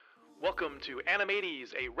Welcome to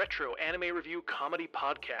Animates, a retro anime review comedy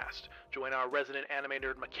podcast. Join our resident anime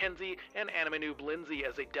nerd Mackenzie and anime noob Lindsay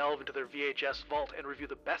as they delve into their VHS vault and review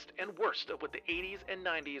the best and worst of what the 80s and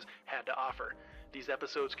 90s had to offer. These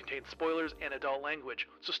episodes contain spoilers and adult language,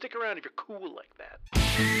 so stick around if you're cool like that.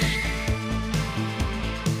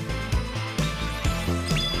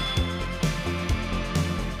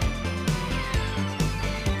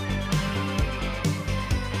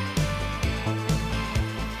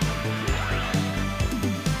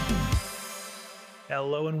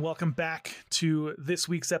 Hello and welcome back to this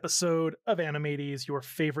week's episode of Animates, your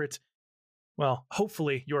favorite, well,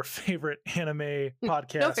 hopefully your favorite anime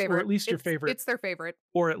podcast, No favorite. Or at least your favorite. It's their favorite.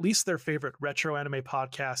 Or at least their favorite retro anime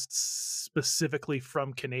podcast, specifically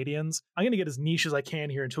from Canadians. I'm going to get as niche as I can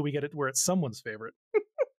here until we get it where it's someone's favorite.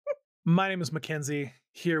 My name is Mackenzie,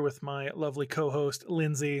 here with my lovely co-host,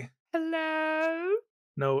 Lindsay. Hello.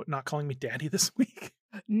 No, not calling me daddy this week.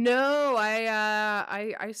 No,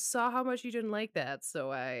 I saw how much you didn't like that,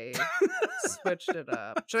 so I switched it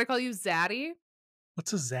up. Should I call you Zaddy?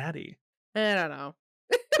 What's a zaddy? I don't know.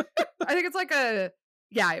 I think it's like I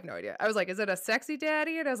have no idea. I was like, is it a sexy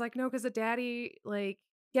daddy? And I was like, no, because a daddy, I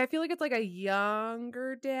feel like it's like a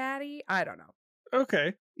younger daddy. I don't know.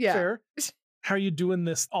 Okay. Yeah. Fair. How are you doing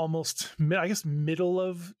this almost, middle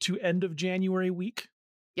of to end of January week?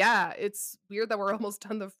 Yeah, it's weird that we're almost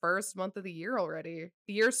done the first month of the year already.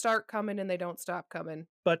 The years start coming and they don't stop coming.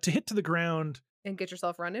 But to hit to the ground and get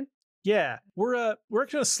yourself running. Yeah, we're going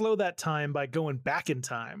to slow that time by going back in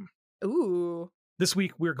time. Ooh. This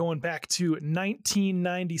week we're going back to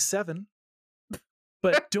 1997.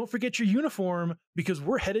 But don't forget your uniform because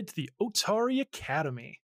we're headed to the Otari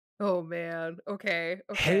Academy. Oh man. Okay.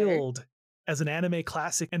 Hailed as an anime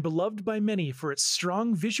classic and beloved by many for its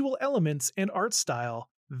strong visual elements and art style,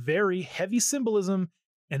 very heavy symbolism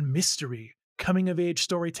and mystery, coming-of-age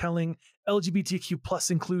storytelling, LGBTQ plus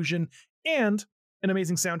inclusion, and an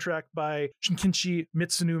amazing soundtrack by Shinkinshi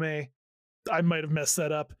Mitsunume. I might have messed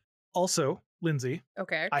that up. Also, Lindsay,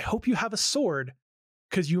 okay. I hope you have a sword,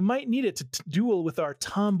 because you might need it to duel with our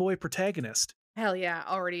tomboy protagonist. Hell yeah,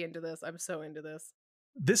 already into this. I'm so into this.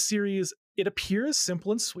 This series, it appears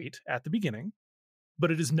simple and sweet at the beginning, but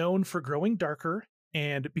it is known for growing darker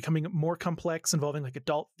and becoming more complex, involving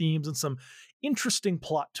adult themes and some interesting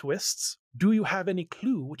plot twists. Do you have any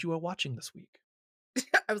clue what you are watching this week?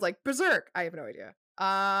 I was like, Berserk. I have no idea.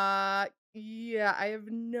 Yeah, I have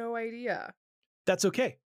no idea. That's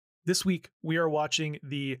okay. This week, we are watching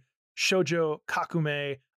the Shoujo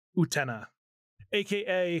Kakume Utena,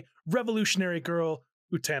 aka Revolutionary Girl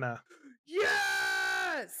Utena.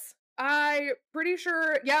 Yes! I'm pretty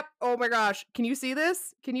sure. Yep. Oh my gosh. Can you see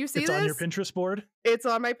this? It's on your Pinterest board? It's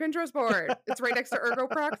on my Pinterest board. It's right next to Ergo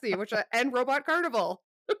Proxy, and Robot Carnival.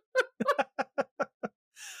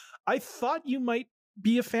 I thought you might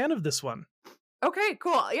be a fan of this one. Okay,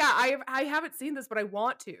 cool. Yeah, I haven't seen this, but I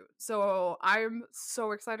want to. So I'm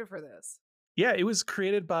so excited for this. Yeah, it was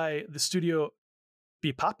created by the studio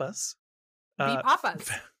Bipapas. Bipapas.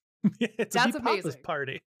 It's That's a Bipapas amazing.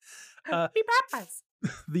 party. Bipapas.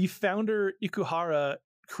 The founder, Ikuhara,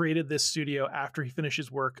 created this studio after he finished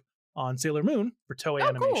his work on Sailor Moon for Toei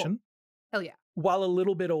Animation. Cool. Hell yeah. While a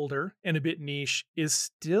little bit older and a bit niche, is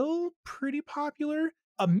still pretty popular.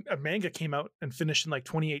 A manga came out and finished in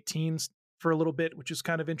 2018 for a little bit, which is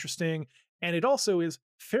kind of interesting. And it also is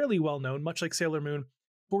fairly well known, much like Sailor Moon,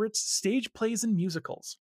 for its stage plays and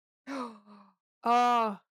musicals.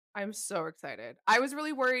 Oh, I'm so excited. I was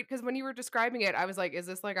really worried because when you were describing it, I was like, is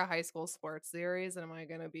this like a high school sports series? And am I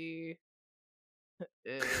going to be...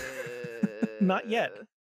 Not yet.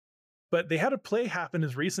 But they had a play happen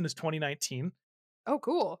as recent as 2019. Oh,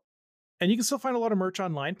 cool. And you can still find a lot of merch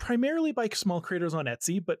online, primarily by small creators on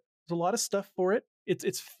Etsy, but there's a lot of stuff for it.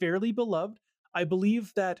 It's fairly beloved. I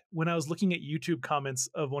believe that when I was looking at YouTube comments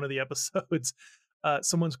of one of the episodes,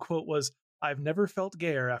 someone's quote was, "I've never felt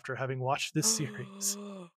gayer after having watched this series."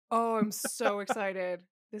 Oh, I'm so excited.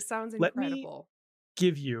 This sounds incredible. Let me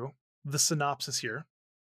give you the synopsis here.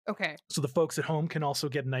 Okay. So the folks at home can also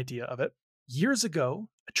get an idea of it. Years ago,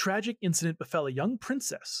 a tragic incident befell a young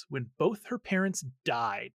princess when both her parents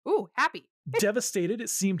died. Ooh, happy. Devastated, it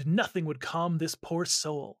seemed nothing would calm this poor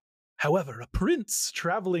soul. However, a prince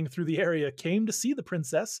traveling through the area came to see the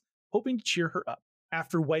princess, hoping to cheer her up.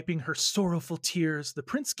 After wiping her sorrowful tears, the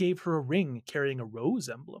prince gave her a ring carrying a rose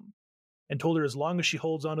emblem, and told her as long as she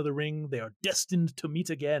holds onto the ring, they are destined to meet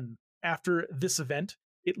again. After this event,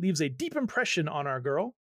 it leaves a deep impression on our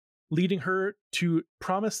girl, leading her to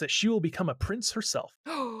promise that she will become a prince herself.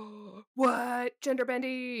 What? Gender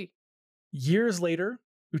bendy. Years later,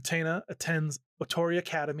 Utena attends Otari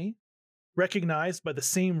Academy, recognized by the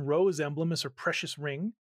same rose emblem as her precious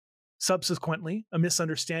ring. Subsequently, a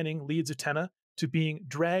misunderstanding leads Utena to being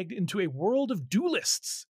dragged into a world of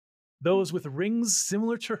duelists, those with rings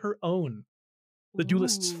similar to her own. The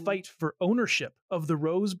duelists Ooh. fight for ownership of the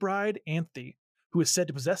Rose Bride Anthe, who is said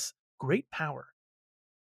to possess great power.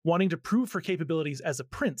 Wanting to prove her capabilities as a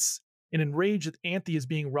prince, and enraged that Anthe is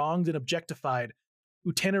being wronged and objectified,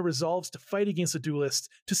 Utena resolves to fight against the duelists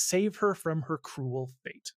to save her from her cruel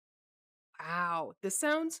fate. Wow, this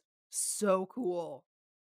sounds so cool.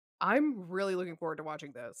 I'm really looking forward to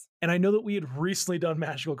watching this. And I know that we had recently done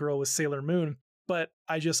Magical Girl with Sailor Moon, but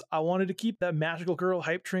I wanted to keep that Magical Girl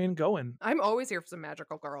hype train going. I'm always here for some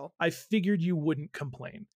magical girl. I figured you wouldn't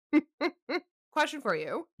complain. Question for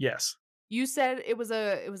you. Yes. You said it was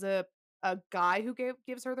a guy who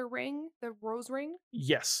gives her the ring, the rose ring,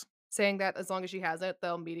 Yes. saying that as long as she has it,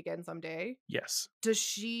 they'll meet again someday. Yes. Does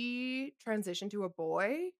she transition to a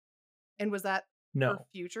boy? And was that her No.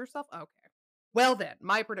 future self? Okay. Well then,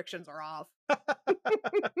 my predictions are off.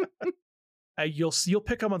 You'll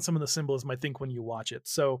pick up on some of the symbolism, I think, when you watch it.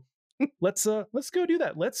 So let's go do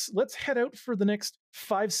that. Let's head out for the next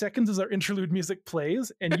 5 seconds as our interlude music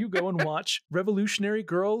plays, and you go and watch Revolutionary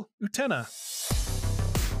Girl Utena.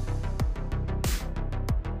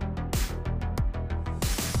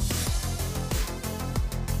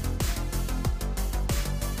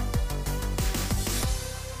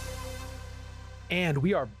 And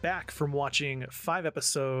we are back from watching 5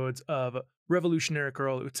 episodes of Revolutionary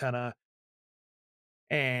Girl Utena.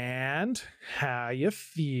 And how you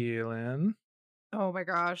feeling? Oh my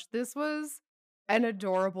gosh, this was an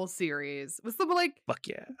adorable series with some like Fuck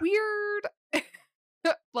yeah. weird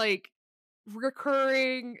like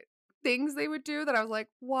recurring things they would do that I was like,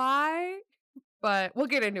 why? But we'll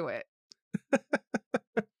get into it.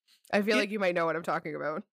 I feel like you might know what I'm talking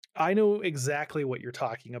about. I know exactly what you're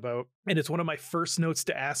talking about. And it's one of my first notes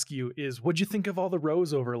to ask you is, what'd you think of all the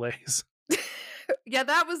rose overlays? Yeah,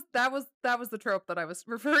 that was the trope that I was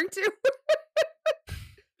referring to.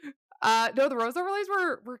 No, the rose overlays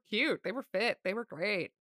were cute. They were fit. They were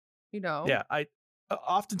great. You know. Yeah,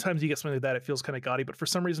 oftentimes you get something like that, it feels kind of gaudy, but for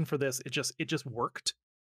some reason for this, it just worked.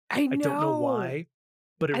 I know. I don't know why,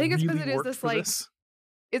 but it I think it's really because it is worked this for like this.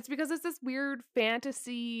 it's because it's this weird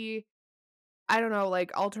fantasy, I don't know,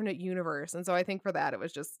 like alternate universe. And so I think for that it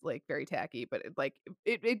was just like very tacky, but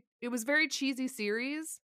it was very cheesy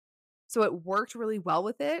series. So it worked really well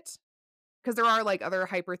with it. Because there are like other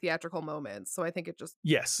hyper theatrical moments. So I think it just,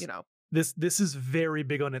 Yes. you know. This is very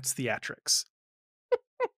big on its theatrics.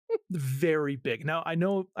 Very big. Now I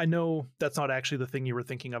know that's not actually the thing you were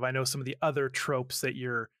thinking of. I know some of the other tropes that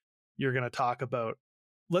you're going to talk about.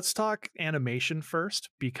 Let's talk animation first,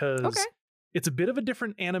 because Okay. it's a bit of a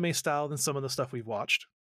different anime style than some of the stuff we've watched.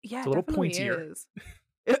 Yeah, It's a little definitely pointier. is.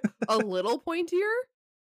 A little pointier?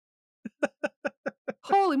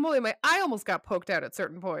 Holy moly, I almost got poked out at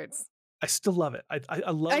certain points. I still love it.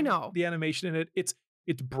 I love know. the animation in it.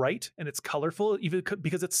 It's bright and it's colorful, even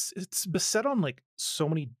because it's beset on like so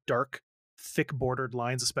many dark, thick bordered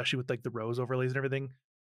lines, especially with like the rose overlays and everything.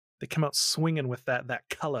 They come out swinging with that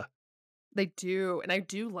color. They do, and I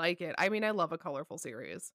do like it. I mean, I love a colorful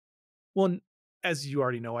series. Well, as you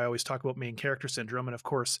already know, I always talk about main character syndrome, and of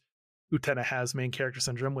course, Utena has main character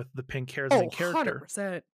syndrome with the pink hair as main character.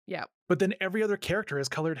 100%. Yeah. But then every other character has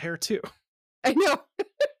colored hair too. I know.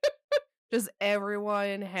 Just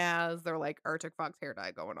everyone has their like Arctic Fox hair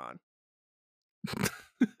dye going on.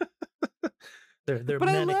 They're But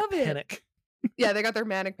I manic love it. panic. Yeah, they got their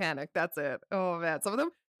manic panic. That's it. Oh man, some of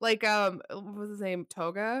them like what was his name?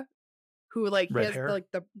 Toga, who like he Red has hair? like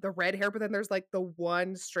the red hair, but then there's like the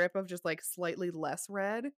one strip of just like slightly less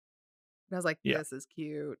red. And I was like, Yeah. this is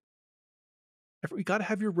cute. You got to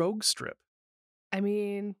have your rogue strip. I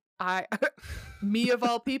mean, me of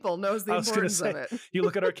all people knows the I was gonna importance of say, it. you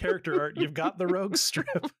look at our character art, you've got the rogue strip.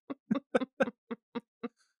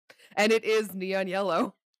 And it is neon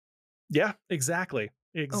yellow. Yeah, exactly.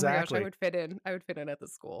 Oh my gosh, Exactly. I would fit in. I would fit in at the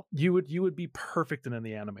school. You would be perfect in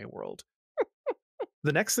the anime world.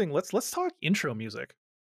 The next thing, let's talk intro music.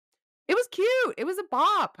 It was cute. It was a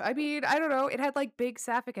bop. I mean, I don't know. It had like big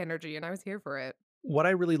sapphic energy, and I was here for it. What I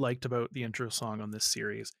really liked about the intro song on this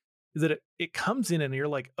series is that it comes in and you're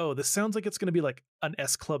like, oh, this sounds like it's going to be like an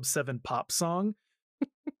S Club 7 pop song.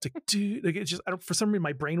 Like it's just, for some reason,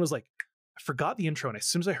 my brain was like, I forgot the intro. And as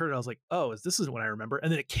soon as I heard it, I was like, oh, this is what I remember.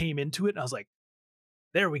 And then it came into it and I was like,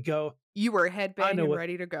 there we go. You were headbanging, what-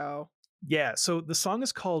 ready to go. Yeah. So the song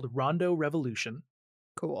is called Rondo Revolution.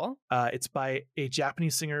 Cool. It's by a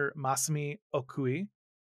Japanese singer, Masami Okui.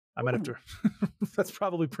 I might have to, that's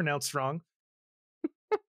probably pronounced wrong.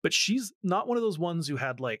 But she's not one of those ones who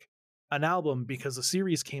had like an album because a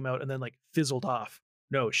series came out and then like fizzled off.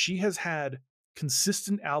 No, she has had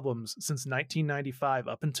consistent albums since 1995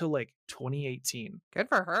 up until like 2018. Good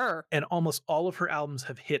for her. And almost all of her albums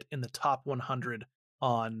have hit in the top 100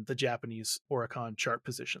 on the Japanese Oricon chart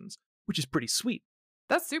positions, which is pretty sweet.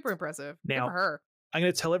 That's super impressive. Good for Now, her. I'm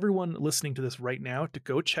going to tell everyone listening to this right now to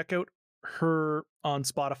go check out her on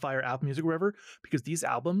Spotify or Apple Music or wherever, because these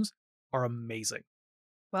albums are amazing.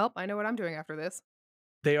 Well, I know what I'm doing after this.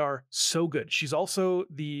 They are so good. She's also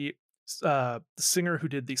the singer who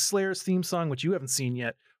did the Slayer's theme song, which you haven't seen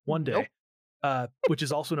yet, One Day, which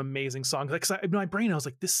is also an amazing song. Like, in my brain, I was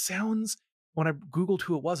like, this sounds, when I Googled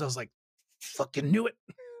who it was, I was like, fucking knew it.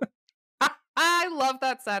 I love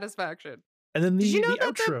that satisfaction. And then Did you know the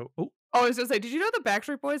that outro. I was gonna say, did you know the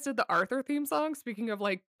Backstreet Boys did the Arthur theme song? Speaking of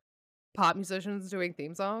like pop musicians doing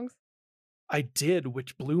theme songs. I did,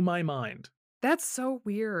 which blew my mind. That's so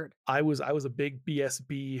weird. I was a big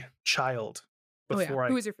BSB child before I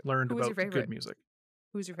learned about good music.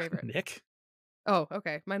 Who's your favorite? Nick. Oh,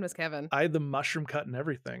 okay. Mine was Kevin. I had the mushroom cut and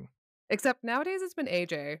everything. Except nowadays it's been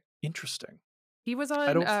AJ. Interesting. He was on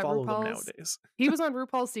I don't follow them RuPaul's nowadays. He was on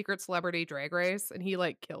RuPaul's Secret Celebrity Drag Race and he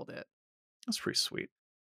like killed it. That's pretty sweet.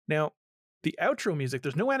 Now, the outro music,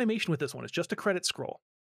 there's no animation with this one. It's just a credit scroll.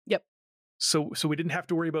 Yep. So we didn't have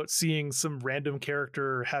to worry about seeing some random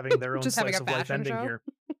character having their own slice of life ending here.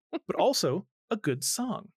 But also a good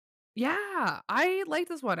song. Yeah, I like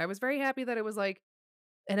this one. I was very happy that it was like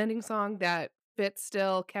an ending song that fit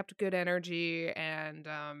still, kept good energy, and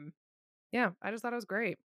yeah, I just thought it was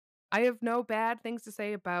great. I have no bad things to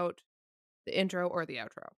say about the intro or the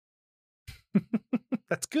outro.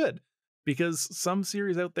 That's good, because some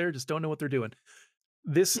series out there just don't know what they're doing.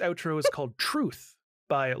 This outro is called Truth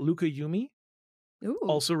by Luka Yumi. Ooh.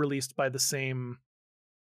 Also released by the same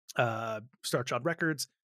Starchild Records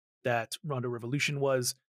that Rondo Revolution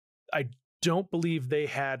was. I don't believe they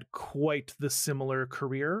had quite the similar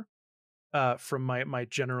career from my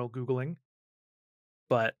general Googling,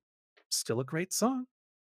 but still a great song.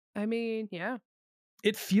 I mean, yeah.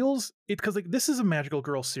 It feels it because like this is a magical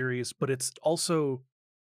girl series, but it's also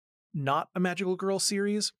not a magical girl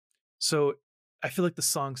series. So I feel like the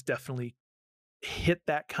songs definitely hit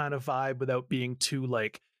that kind of vibe without being too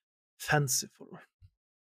like fanciful.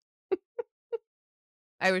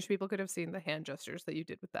 I wish people could have seen the hand gestures that you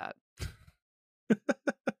did with that.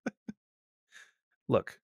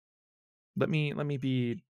 Look, let me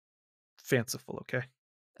be fanciful, okay?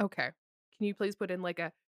 Okay. Can you please put in like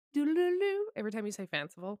a doodle-doo every time you say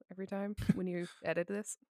fanciful? Every time when you edit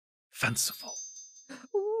this? Fanciful.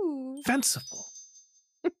 Ooh. Fanciful.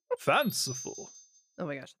 Fanciful. Oh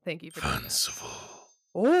my gosh. Thank you for doing that. Fanciful.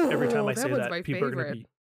 Oh, Every time I say one's that, my people are favorite. going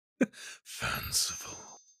to be fanciful.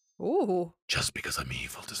 Ooh. Just because I'm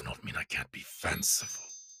evil does not mean I can't be fanciful.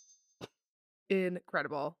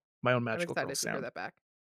 Incredible. My own I'm magical excited girl to hear sound. that back.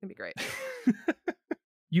 It's gonna be great.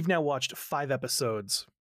 You've now watched 5 episodes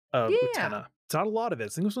of Utena. It's not a lot of it. I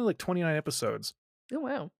think it was only like 29 episodes. Oh,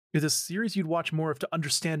 wow. It's a series you'd watch more of to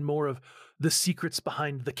understand more of the secrets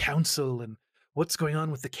behind the council and what's going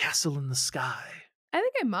on with the castle in the sky. I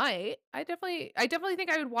think I might. I definitely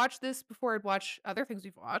think I would watch this before I'd watch other things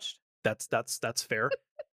we've watched. That's fair.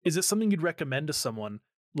 Is it something you'd recommend to someone?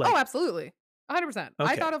 Oh, absolutely. 100%. Okay.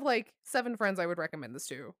 I thought of like 7 friends I would recommend this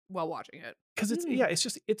to while watching it. Because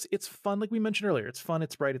it's fun, like we mentioned earlier. It's fun,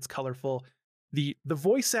 it's bright, it's colorful. The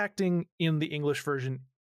voice acting in the English version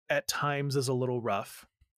at times is a little rough.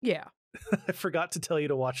 Yeah. I forgot to tell you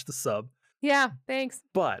to watch the sub. Yeah, thanks.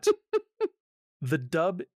 But the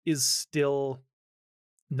dub is still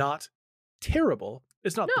not terrible.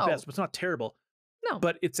 It's not the best, but it's not terrible. No.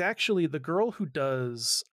 But it's actually the girl who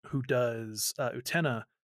does Utena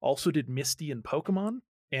also did Misty in Pokemon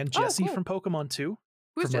and Jessie from Pokemon 2.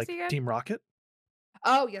 Who's from Jessie again? Team Rocket.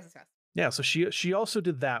 Oh, yes. Yeah, so she also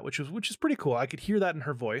did that, which is pretty cool. I could hear that in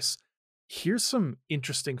her voice. Here's some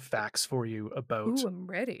interesting facts for you about Ooh, I'm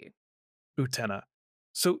ready. Utena.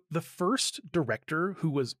 So the first director who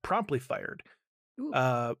was promptly fired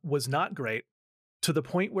was not great, to the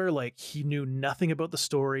point where like he knew nothing about the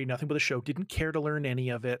story, nothing about the show, didn't care to learn any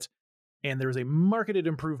of it, and there was a marked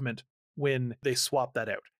improvement when they swapped that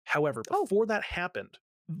out. However, before that happened,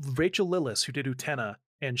 Rachel Lillis, who did Utena,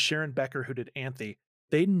 and Sharon Becker, who did Anthe,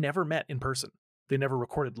 they never met in person. They never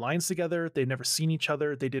recorded lines together. They'd never seen each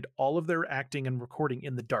other. They did all of their acting and recording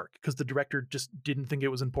in the dark because the director just didn't think it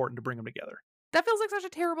was important to bring them together. That feels like such a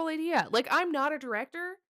terrible idea. Like, I'm not a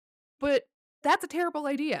director, but that's a terrible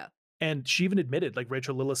idea. And she even admitted, like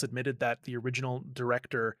Rachel Lillis admitted, that the original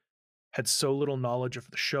director had so little knowledge of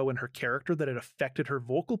the show and her character that it affected her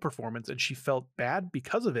vocal performance, and she felt bad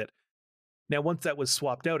because of it. Now, once that was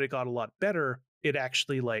swapped out, it got a lot better. It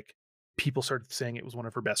actually like people started saying it was one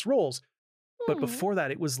of her best roles. But Hmm. before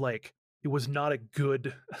that, it was like it was not a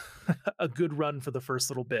good a good run for the first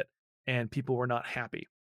little bit, and people were not happy.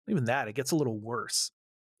 Even that, it gets a little worse.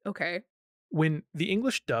 Okay. When the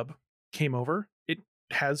English dub came over, it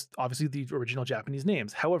has obviously the original Japanese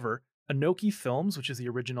names. However, Anoki Films, which is the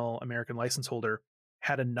original American license holder,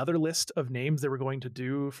 had another list of names they were going to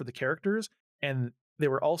do for the characters, and they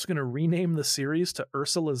were also going to rename the series to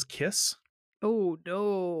Ursula's Kiss Oh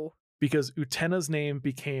no. because Utena's name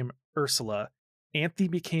became Ursula, Anthe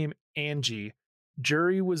became Angie,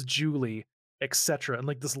 Jury was Julie, etc. And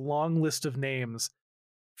like this long list of names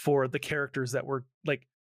for the characters that were like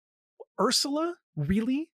Ursula?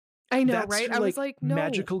 Really? I know, That's right? your I was like like, no.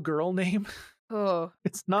 magical girl name? Oh,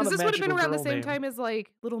 It's not because a this would have been magical around the girl same name. time as like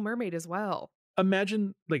Little Mermaid as well.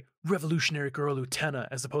 Imagine like revolutionary girl Utena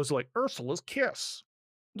as opposed to like Ursula's Kiss.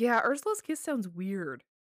 Yeah, Ursula's Kiss sounds weird.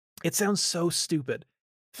 It sounds so stupid.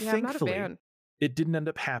 Yeah, I'm not a Thankfully, fan. it didn't end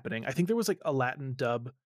up happening. I think there was like a Latin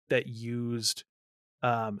dub that used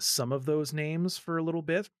some of those names for a little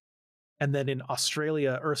bit. And then in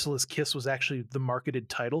Australia, Ursula's Kiss was actually the marketed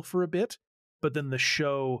title for a bit. But then the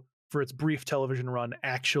show, for its brief television run,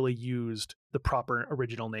 actually used the proper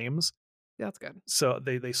original names. That's good. So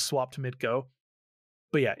they swapped mid go.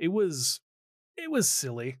 But yeah, it was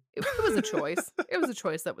silly. It was a choice. It was a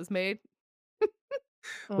choice that was made.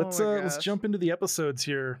 Oh my Let's gosh. jump into the episodes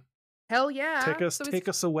here. Hell yeah. Take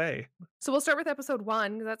us away. So we'll start with episode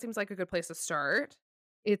 1 because that seems like a good place to start.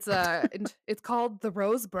 It's it's called The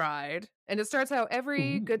Rose Bride, and it starts how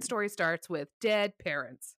every Ooh. good story starts with dead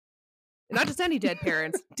parents. Not just any dead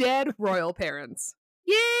parents, dead royal parents.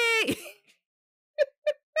 Yay!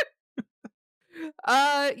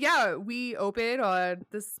 Yeah, we open on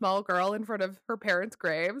this small girl in front of her parents'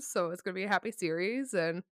 graves, so it's gonna be a happy series.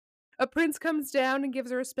 And a prince comes down and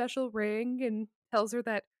gives her a special ring and tells her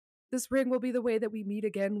that this ring will be the way that we meet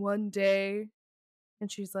again one day.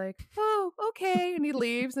 And she's like, "Oh, okay." And he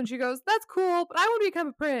leaves, and she goes, "That's cool, but I want to become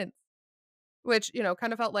a prince." Which,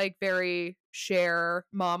 kind of felt like very Cher,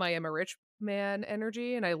 "Mom, I am a rich man"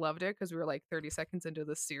 energy, and I loved it because we were like 30 seconds into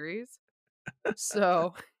this series.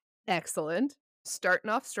 So, excellent. Starting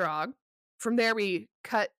off strong. From there, we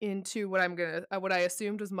cut into what I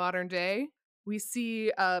assumed was modern day. We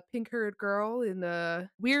see a pink-haired girl in a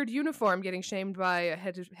weird uniform getting shamed by a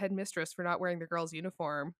headmistress for not wearing the girl's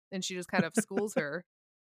uniform, and she just kind of schools her,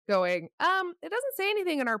 going, it doesn't say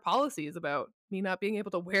anything in our policies about me not being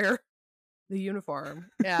able to wear the uniform,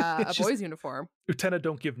 a She's boy's uniform." Utena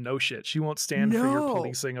don't give no shit. She won't stand for your No.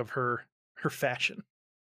 policing of her fashion.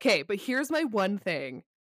 Okay, but here's my one thing.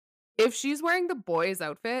 If she's wearing the boys'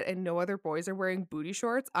 outfit and no other boys are wearing booty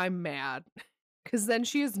shorts, I'm mad. Because then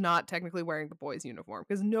she is not technically wearing the boys' uniform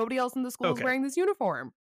because nobody else in the school is Okay. wearing this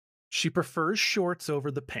uniform. She prefers shorts over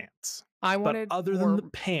the pants. I But wanted other than more. the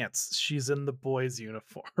pants, she's in the boys'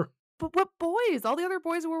 uniform. But what boys? All the other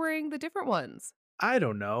boys were wearing the different ones. I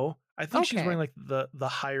don't know. I think she's Okay. wearing like the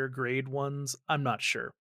higher grade ones. I'm not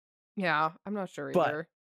sure. Yeah, I'm not sure But either.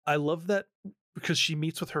 I love that because she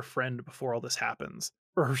meets with her friend before all this happens.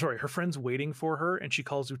 Or sorry, her friend's waiting for her and she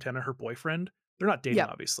calls Utena her boyfriend. They're not dating, Yep.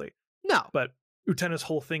 obviously. No. But Utena's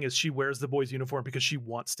whole thing is she wears the boy's uniform because she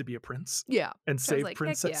wants to be a prince Yeah. and I was save like, heck yeah.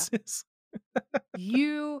 princesses.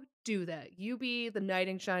 You do that. You be the knight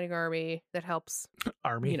in shining army that helps,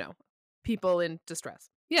 Army. people in distress.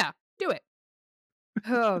 Yeah, do it.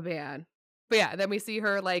 Oh man. But yeah, then we see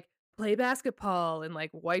her like play basketball and like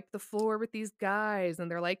wipe the floor with these guys, and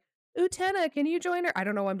they're like, "Utena, can you join her?" I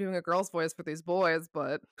don't know why I'm doing a girl's voice for these boys,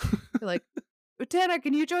 but they're like, "Utena,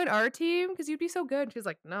 can you join our team? Because you'd be so good." And she's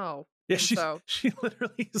like, "No." Yeah, And so she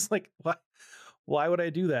literally is like, why would I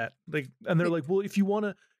do that? Like, and they're like, well, if you want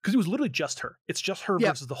to, because it was literally just her. It's just her yep.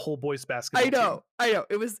 versus the whole boys basketball team. I know.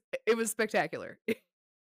 It was spectacular.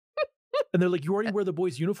 And they're like, you already wear the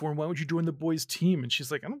boys' uniform. Why don't you join the boys' team? And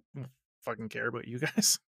she's like, I don't fucking care about you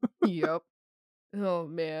guys. Yep. Oh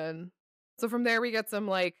man. So from there we get some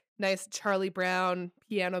like nice Charlie Brown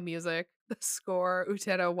piano music, the score,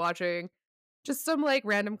 Utena watching just some like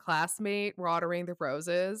random classmate watering the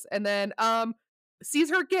roses, and then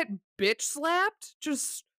sees her get bitch slapped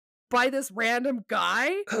just by this random guy,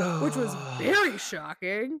 which was very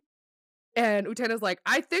shocking. And Utena's like,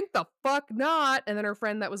 "I think the fuck not." And then her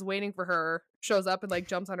friend that was waiting for her shows up and like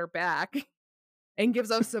jumps on her back and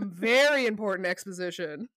gives us some very important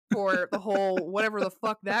exposition for the whole whatever the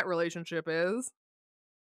fuck that relationship is.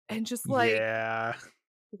 And just like, Yeah.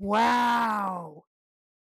 wow.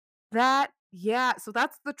 Yeah, so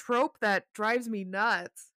that's the trope that drives me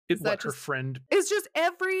nuts. Is that Her just friend. it's just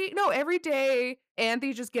every day,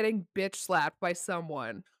 Anthony's just getting bitch slapped by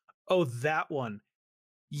someone. Oh, that one.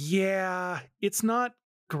 Yeah, it's not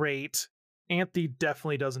great. Anthe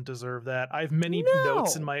definitely doesn't deserve that. I have many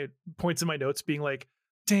notes in No. my points in my notes being like,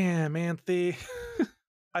 damn, Anthe.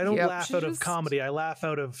 I don't Yep, laugh she out of just comedy. I laugh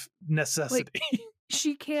out of like, necessity.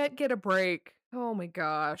 she can't get a break. Oh my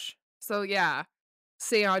gosh. So, yeah,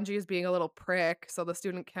 Seonji is being a little prick, so the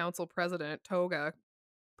student council president, Toga,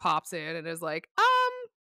 pops in and is like,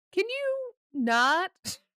 can you not?"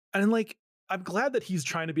 And like, I'm glad that he's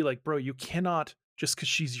trying to be like, bro, you cannot, just because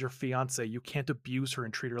she's your fiance, you can't abuse her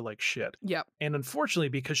and treat her like shit. Yep. And unfortunately,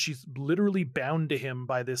 because she's literally bound to him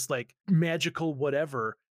by this like magical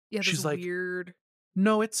whatever, Yeah, this she's like, weird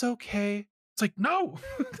no, it's okay. It's like, no,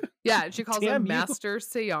 Yeah, and she calls him damn you. Master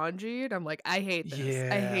Seonji, and I'm like, "I hate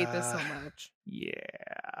this. I hate this Yeah. so much."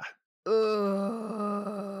 Yeah.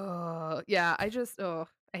 Ugh. Yeah, I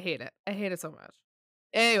hate it. I hate it so much.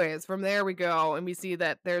 Anyways, from there we go, and we see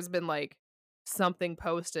that there's been, like, something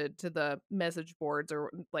posted to the message boards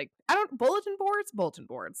or, like, I don't bulletin boards? Bulletin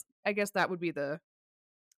boards. I guess that would be the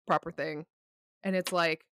proper thing. And it's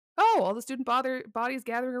like, "Oh, all the student bodies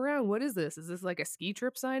gathering around. What is this? Is this like a ski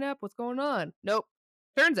trip sign up? What's going on?" Nope.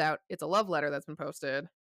 Turns out it's a love letter that's been posted.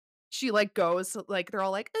 She, like, goes like, they're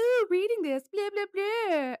all like, "Oh, reading this, blah, blah,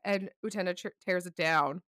 blah," and Utena tears it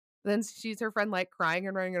down. Then she sees her friend, like, crying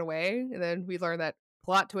and running away, and then we learn that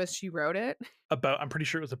plot twist, she wrote it. I'm pretty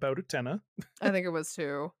sure it was about Utena. I think it was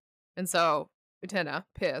too. And so Utena,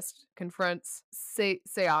 pissed, confronts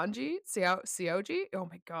Seoji? Oh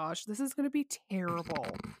my gosh, this is gonna be terrible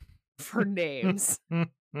for names. Yeah,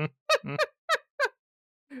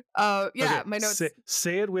 Okay, my notes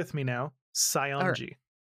say it with me now. are Sionji.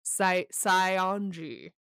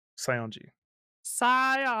 Seonji. Sionji.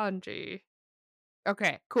 Seonji.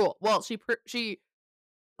 Okay, cool. Well, she,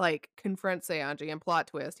 like, confronts Seonji and plot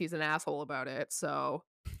twist, he's an asshole about it, so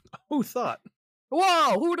Who thought?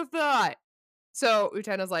 whoa, who would have thought? So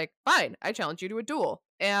Utena's like, "Fine, I challenge you to a duel."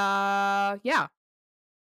 Yeah.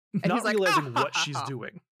 And he's Not like, "Ah, realizing ha, what ha, she's ha."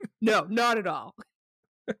 doing. No, not at all.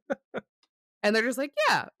 And they're just like,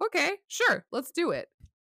 "Yeah, okay, sure, let's do it."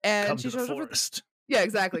 And Come she to the shows up with forest. yeah,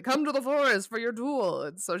 exactly. "Come to the forest for your duel."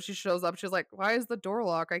 And so she shows up, she's like, "Why is the door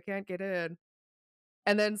locked? I can't get in."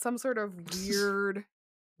 And then some sort of weird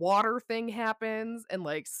water thing happens and,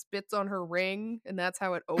 like, spits on her ring, and that's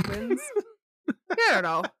how it opens. I don't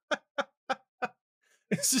know.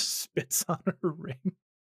 It just spits on her ring.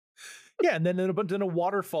 Yeah, and then a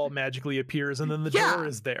waterfall magically appears, and then the door Yeah.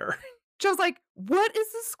 is there. So I was like, "What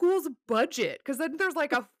is the school's budget?" Because then there's,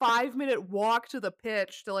 like, a 5-minute walk to the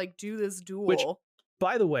pitch to, like, do this Which, duel.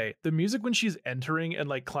 by the way, the music when she's entering and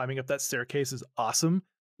like climbing up that staircase is awesome.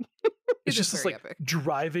 It's It is just this very like epic.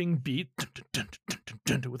 driving beat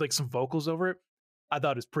with like some vocals over it. I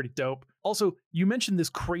thought it was pretty dope. Also, you mentioned this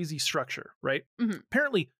crazy structure, right? Mhm.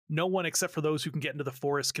 Apparently, no one except for those who can get into the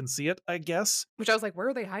forest can see it, I guess. Which I was like, "Where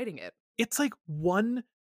are they hiding it?" It's like one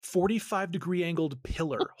 45-degree angled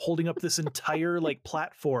pillar holding up this entire like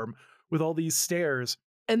platform with all these stairs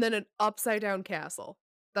And then an upside down castle.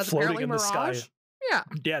 That's floating apparently in the sky. Mirage? Yeah.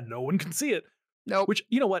 Yeah, no one can see it. Nope. Which,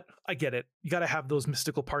 you know what? I get it. You got to have those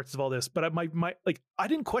mystical parts of all this. But my like, I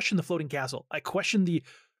didn't question the floating castle. I questioned the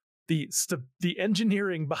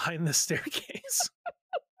engineering behind the staircase.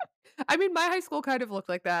 I mean, my high school kind of looked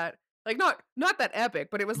like that. Like, not that epic,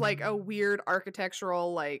 but it was like a weird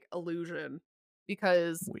architectural, like, illusion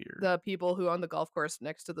because Weird. the people who own the golf course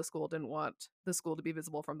next to the school didn't want the school to be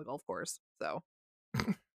visible from the golf course. So,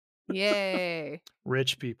 yay.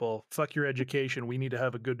 Rich people, fuck your education. We need to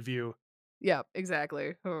have a good view. Yeah,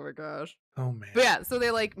 exactly. Oh my gosh. Oh man. But yeah, so they,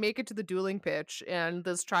 like, make it to the dueling pitch, and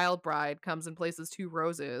this child bride comes and places 2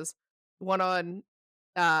 roses, one on,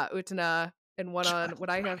 Utena and one on Child what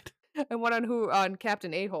I have bride. and one on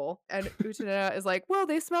Captain A-hole, and Utena is like, "Well,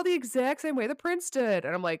 they smell the exact same way the prince did,"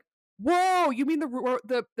 and I'm like, "Whoa, you mean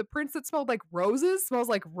the prince that smelled like roses smells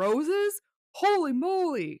like roses? Holy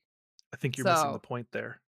moly." I think you're missing the So, point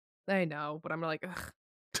there. I know, but I'm like, "Ugh,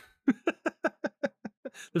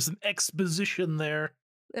 There's some exposition there.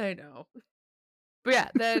 I know." But yeah,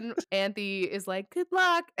 then Anthe is like, "Good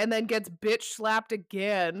luck," and then gets bitch slapped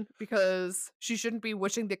again because she shouldn't be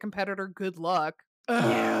wishing the competitor good luck.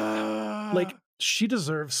 Yeah. Like, she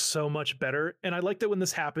deserves so much better. And I like that when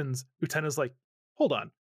this happens, Utena's like, hold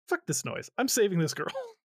on, fuck this noise. I'm saving this girl.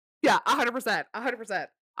 Yeah, 100%, 100%.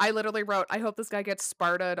 I literally wrote, "I hope this guy gets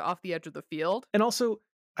Sparta'd off the edge of the field." And also,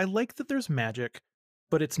 I like that there's magic,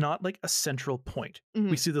 but it's not like a central point. We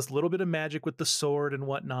Mhm. see this little bit of magic with the sword and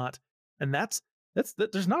whatnot. And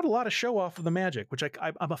there's not a lot of show off of the magic, which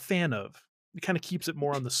I'm a fan of. it kind of keeps it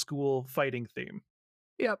more on the school fighting theme.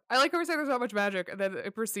 Yep. I like how we say there's not much magic, and then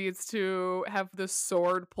it proceeds to have the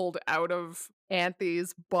sword pulled out of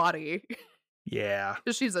Anthe's body. Yeah.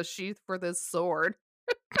 'Cause she's a sheath for this sword.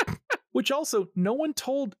 Which also, no one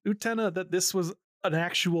told Utena that this was an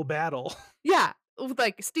actual battle. Yeah, with,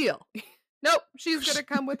 like, steel. Nope, she's gonna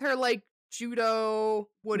come with her, like, judo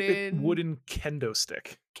wooden Wooden kendo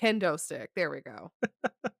stick. kendo stick. There we go.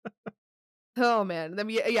 Oh, man. Then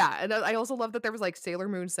yeah, and I also love that there was, like, Sailor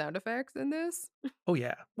Moon sound effects in this. Oh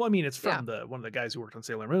yeah. Well, I mean, it's Yeah. from the one of the guys who worked on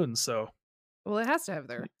Sailor Moon, so Well, it has to have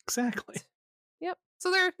their exactly. Yep.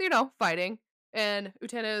 So they're, fighting, and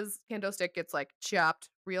Utena's kendo stick gets, like, chopped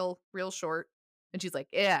real short, and she's like,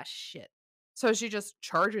 "Yeah, shit." So she just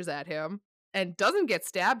charges at him and doesn't get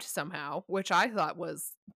stabbed somehow, which I thought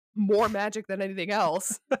was more magic than anything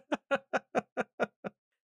else.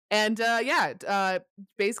 And,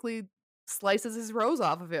 basically slices his rose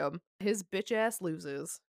off of him. His bitch ass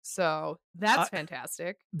loses. So that's I,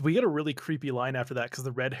 fantastic. we get a really creepy line after that because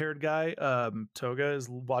the red-haired guy, Toga, is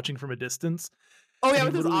watching from a distance, Oh, and yeah, he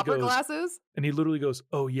with his literally opera goes, glasses?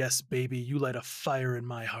 "Oh yes, baby, you light a fire in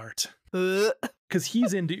my heart." Ugh. Because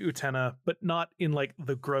he's into Utena, but not in like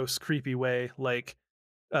the gross, creepy way like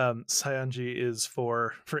Sayanji is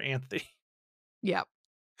for Anthe. Yep.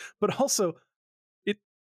 But also, it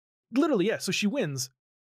literally, yeah. So she wins,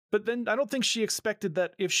 but then I don't think she expected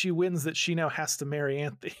that if she wins, that she now has to marry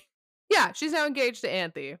Anthe. Yeah, she's now engaged to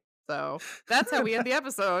Anthe. So that's how we end the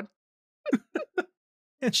episode.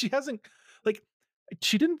 And she hasn't, like,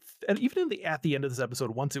 she didn't. And even at the end of this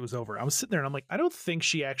episode, once it was over, I was sitting there and I'm like, I don't think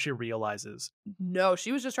she actually realizes. No,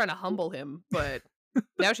 she was just trying to humble him, but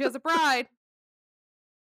now she has a bride.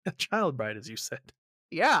 A child bride, as you said.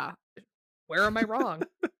 Yeah. Where am I wrong?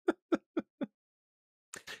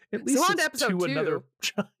 At least on it's to episode to 2. another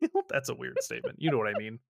child. That's a weird statement. You know what I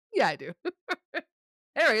mean? Yeah, I do.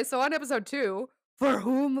 Anyway, so on episode 2, For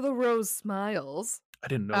Whom the Rose Smiles. I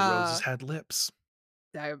didn't know roses had lips.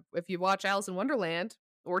 If you watch Alice in Wonderland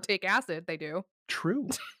or take acid, they do. True.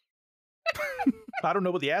 I don't know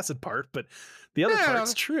about the acid part, but the other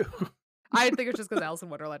part's true. I think it's just because Alice in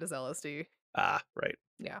Wonderland is LSD. Ah, right.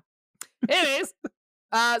 Yeah. Anyways,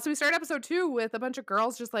 so we start episode 2 with a bunch of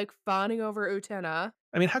girls just like fawning over Utena.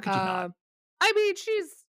 I mean, how could you not? I mean,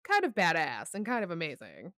 she's kind of badass and kind of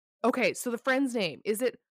amazing. Okay, so the friend's name, is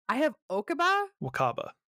it, I have Okaba? Wakaba.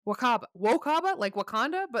 Wokaba? Like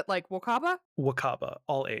Wakanda, but like Wakaba? Wakaba.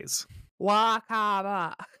 All A's.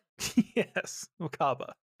 Wakaba. Yes.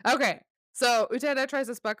 Wakaba. Okay, so Utena tries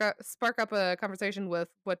to spark up a conversation with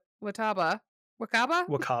Wataba. Wakaba?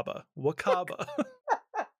 Wakaba. Wakaba.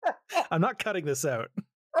 I'm not cutting this out.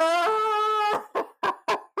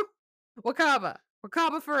 Wakaba.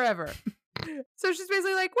 Wakaba forever. So she's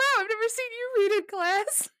basically like, wow, I've never seen you read in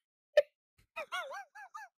class.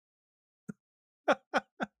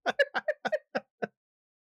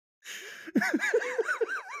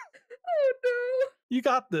 Oh no. You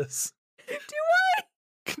got this. Do I?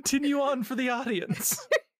 Continue on for the audience.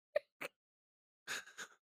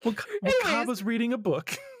 Wakaba's reading a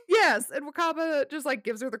book. Yes, and Wakaba just like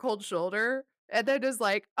gives her the cold shoulder and then is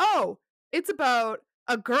like, oh, it's about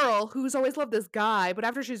a girl who's always loved this guy, but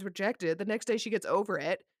after she's rejected, the next day she gets over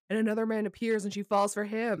it and another man appears and she falls for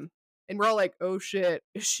him. And we're all like, oh shit,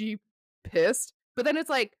 is she pissed? But then it's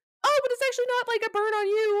like, oh, but it's actually not like a burn on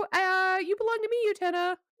you. You belong to me,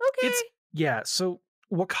 Utena. Okay. Yeah, so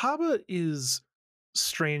Wakaba is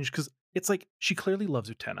strange because it's like she clearly loves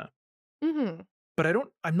Utena. Mm-hmm. But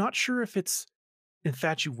I'm not sure if it's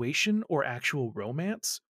infatuation or actual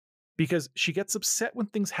romance, because she gets upset when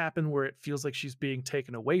things happen where it feels like she's being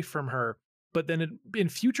taken away from her. But then in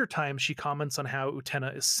future times, she comments on how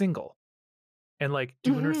Utena is single and like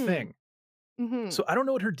doing her thing. Mm-hmm. So I don't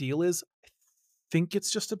know what her deal is. I think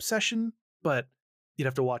it's just obsession, but you'd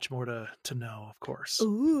have to watch more to know, of course.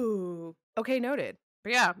 Ooh. Okay, noted.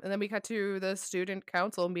 But yeah, and then we cut to the student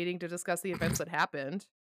council meeting to discuss the events that happened,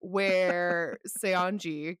 where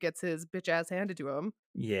Seonji gets his bitch ass handed to him.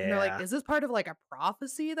 Yeah. And they're like, is this part of like a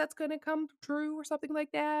prophecy that's going to come true or something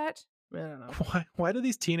like that? I don't know. Why do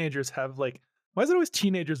these teenagers have like, why is it always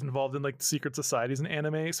teenagers involved in like secret societies in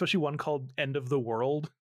anime, especially one called End of the World?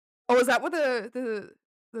 Oh, is that what the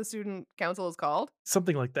student council is called?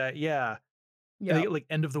 Something like that, yeah. Yeah. They get like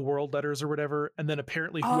End of the World letters or whatever, and then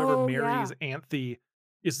apparently whoever marries Anthe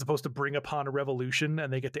is supposed to bring upon a revolution,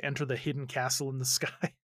 and they get to enter the hidden castle in the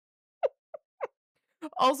sky.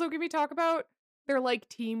 Also, can we talk about their like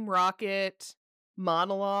Team Rocket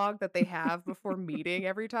monologue that they have before meeting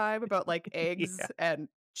every time about like eggs and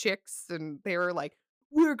chicks, and they were like,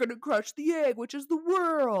 we're gonna crush the egg, which is the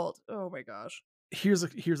world. Oh my gosh. here's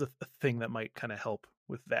a thing that might kind of help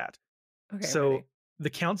with that. Okay, I'm So ready. the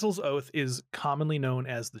council's oath is commonly known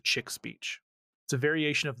as the chick speech. It's a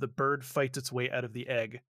variation of the bird fights its way out of the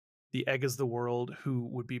egg. The egg is the world who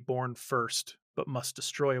would be born first, but must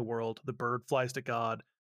destroy a world. The bird flies to God.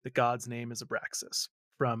 The god's name is Abraxas.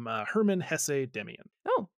 From Hermann Hesse Demian.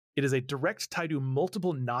 Oh. It is a direct tie to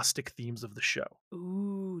multiple Gnostic themes of the show.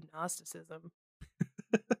 Ooh, Gnosticism.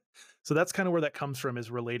 So that's kind of where that comes from, is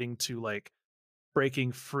relating to like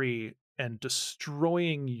breaking free and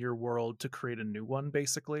destroying your world to create a new one,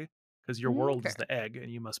 basically. Because your world Okay. is the egg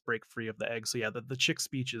and you must break free of the egg. So, yeah, the chick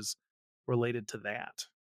speech is related to that.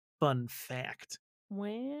 Fun fact.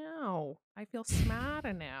 Wow. I feel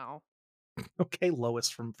smarter now. Okay, Lois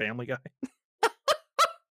from Family Guy.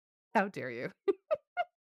 How dare you? Can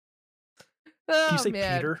you Oh say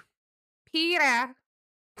man. Peter? Peter.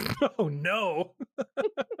 Oh, no.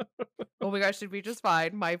 Oh my gosh, should we just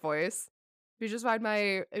find my voice? Should we just find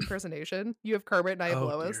my impersonation? You have Kermit and I have Oh,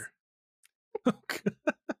 Lois. dear. Okay.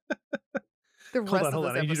 The Hold rest on, of hold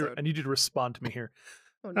on. this episode. I need you to respond to me here.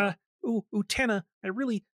 Oh no. Utena, I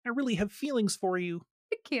really have feelings for you.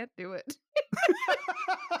 I can't do it.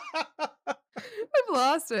 I've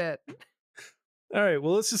lost it. All right,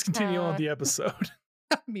 well, let's just continue on with Uh, the episode.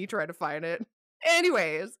 Me trying to find it.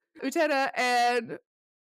 Anyways, Utena and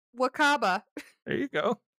Wakaba, There you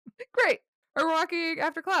go. great, are walking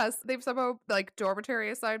after class. They've somehow, like, dormitory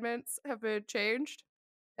assignments have been changed,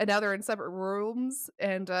 and now they're in separate rooms,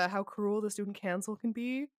 and how cruel the student council can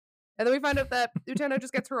be. And then we find out that Utena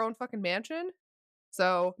just gets her own fucking mansion.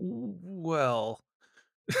 So, Well,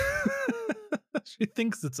 she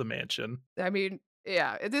thinks it's a mansion. I mean,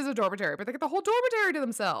 yeah, it is a dormitory, but they get the whole dormitory to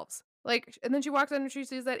themselves. Like, and then she walks in and she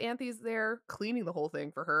sees that Anthony's there cleaning the whole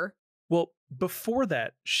thing for her. Well, before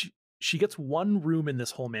that, she gets one room in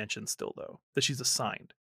this whole mansion still, though, that she's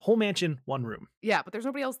assigned. Whole mansion, one room. Yeah, but there's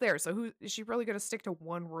nobody else there, so who is she really gonna stick to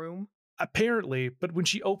one room? Apparently, but when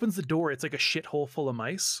she opens the door, it's like a shithole full of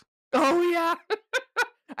mice. Oh yeah.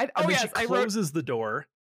 And then Yes, she I wrote. closes the door.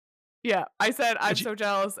 Yeah, I said And I'm she, so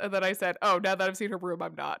jealous, and then I said, oh, now that I've seen her room,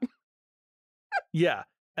 I'm not. yeah.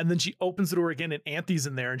 And then she opens the door again, and Anthy's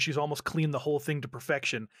in there, and she's almost cleaned the whole thing to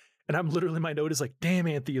perfection. And I'm literally, my note is like, damn,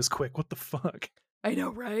 Anthy is quick. What the fuck? I know,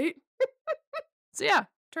 right? So yeah,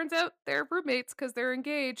 turns out they're roommates because they're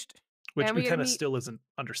engaged, Which and we get to Utena meet. still isn't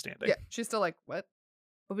understanding. Yeah, she's still like, what?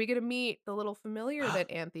 But we get to meet the little familiar that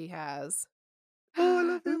Anthy has. Oh, I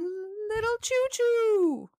love him. Little Choo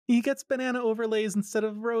Choo! He gets banana overlays instead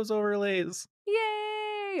of rose overlays.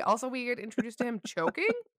 Yay! Also, we get introduced to him choking.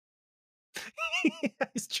 Yeah,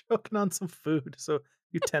 he's choking on some food, so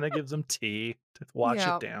Utena gives him tea to wash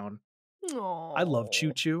Yeah. it down. I love Choo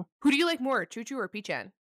Oh. Choo. Who do you like more, Choo Choo or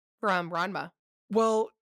Pichan from Ranma? Well,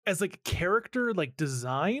 as like a character, like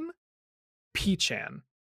design, Pichan.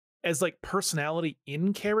 As like personality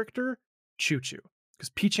in character, Choo Choo. Because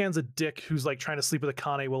Pichan's a dick who's like trying to sleep with a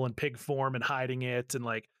Kanewil in pig form and hiding it and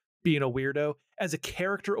like being a weirdo. As a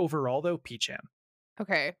character overall, though, Pichan.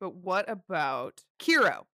 Okay, but what about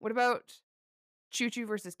Kiro? What about Choo Choo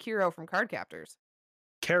versus Kiro from Card Captors?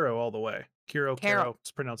 Caro all the way. Karo. Caro.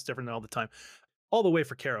 It's pronounced different all the time. All the way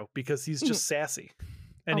for Caro because he's just sassy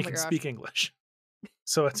and Oh he my can gosh. speak English.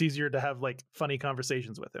 So it's easier to have like funny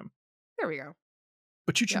conversations with him. There we go.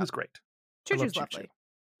 But Choo Choo Yeah. is great. Choo I love Choo's Choo Choo. lovely.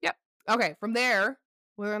 Yep. Okay, from there,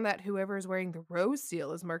 we learn that whoever is wearing the rose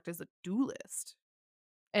seal is marked as a duelist.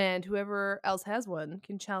 And whoever else has one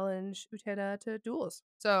can challenge Utena to duels.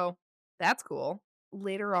 So that's cool.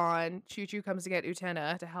 Later on, Choo Choo comes to get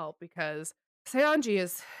Utena to help because Seonji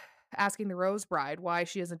is asking the Rose Bride why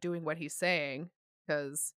she isn't doing what he's saying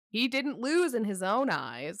because he didn't lose in his own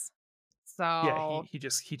eyes. Yeah, So he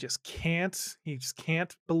just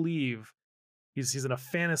can't believe he's in a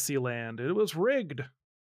fantasy land. It was rigged.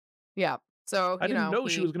 yeah. So I didn't know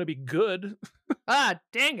she he was gonna be good.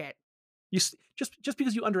 dang it. Just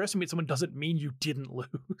because you underestimate someone doesn't mean you didn't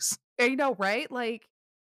lose. You know, right? Like,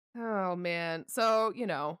 oh man. So,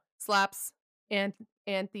 slaps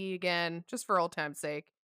Anthe again, just for old time's sake.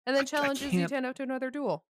 And then I challenges can't Utena to another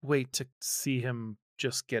duel. wait to see him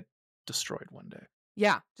just get destroyed one day.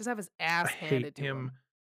 Yeah, just have his I ass hate handed to him him.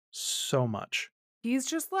 so much. He's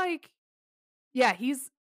just like, yeah, he's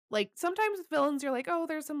like, sometimes with villains, you're like, oh,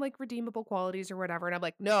 there's some like redeemable qualities or whatever. And I'm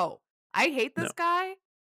like, no, I hate No. this guy.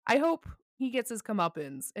 I hope he gets his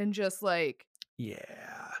comeuppance and just like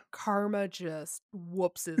Yeah. karma just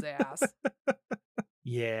whoops his ass.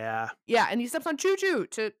 Yeah. Yeah, and he steps on Choo Choo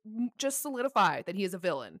to just solidify that he is a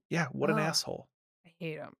villain. Yeah. What an Ugh. asshole. I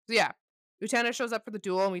hate him. So yeah, Utena shows up for the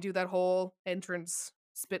duel, and we do that whole entrance,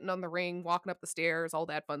 spitting on the ring, walking up the stairs, all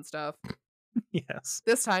that fun stuff. Yes.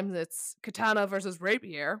 This time it's katana versus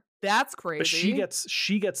rapier. That's But she crazy. gets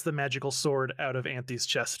she gets the magical sword out of Auntie's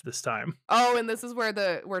chest this time. Oh, and this is where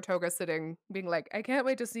Toga's sitting being like, "I can't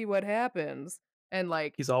wait to see what happens." And,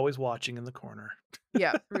 like, He's always watching in the corner.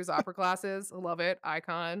 yeah, through his opera glasses. Love it,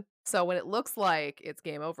 icon. So when it looks like it's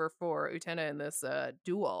game over for Utena in this,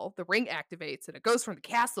 duel, the ring activates and it goes from the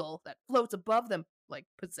castle that floats above them, like,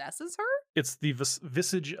 possesses her? It's the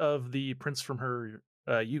visage of the prince from her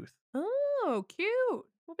youth, Oh, cute.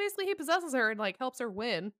 Well, basically, he possesses her and, like, helps her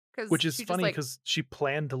win which because is she just, funny like because she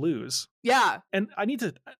planned to lose. yeah. And I need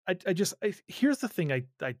to, here's the thing I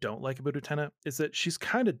don't like about Utena is that she's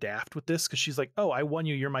kind of daft with this because she's like, oh, I won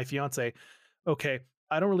you, you're my fiance. Okay,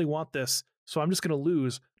 I don't really want this, so I'm just gonna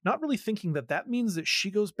lose. Not really thinking that that means that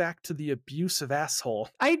she goes back to the abusive asshole.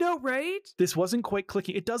 I know, right? This wasn't quite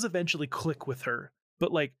clicking. It does eventually click with her,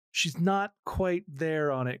 but like she's not quite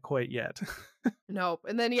there on it quite yet. Nope,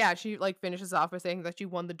 and then, yeah, she, like, finishes off by saying that she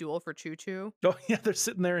won the duel for Choo Choo. Oh yeah, they're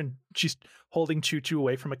sitting there and she's holding Choo Choo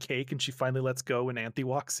away from a cake, and she finally lets go when Anthe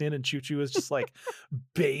walks in, and Choo Choo is just like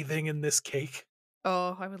bathing in this cake.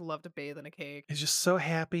 Oh, I would love to bathe in a cake. He's just so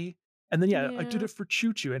happy. And then yeah, I did Yeah. it for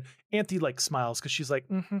Choo Choo, and Anthe like smiles because she's like,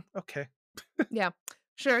 okay. Yeah.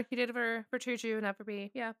 Sure, you did it for Choo Choo, not for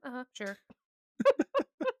me. Yeah, uh-huh, sure.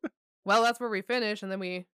 Well, that's where we finish, and then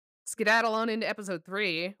we skedaddle on into episode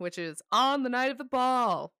 3, which is On the Night of the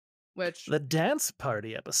Ball, which The dance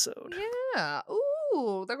party episode. yeah.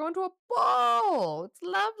 Ooh, they're going to a ball. It's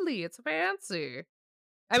lovely. It's fancy.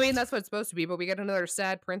 I mean, that's what it's supposed to be, but we get another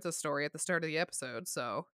sad princess story at the start of the episode,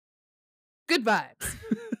 so good vibes.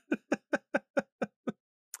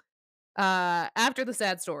 After the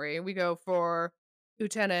sad story, we go for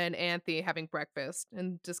Utena and Anthe having breakfast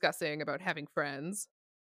and discussing about having friends.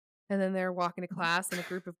 And then they're walking to class and a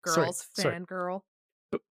group of sorry, girls sorry. fangirl.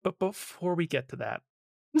 But before we get to that,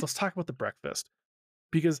 let's talk about the breakfast.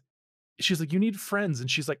 Because she's like, you need friends. And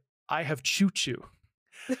she's like, I have Choo Choo.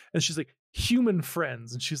 And she's like, human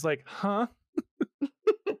friends. And she's like, huh?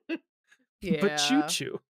 But Choo Yeah.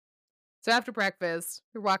 Choo. So after breakfast,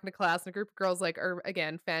 we're walking to class and a group of girls like are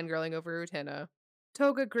again fangirling over Utena.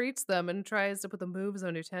 Toga greets them and tries to put the moves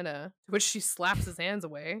on Utena, to which she slaps his hands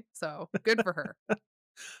away. So good for her.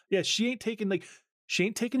 Yeah, she ain't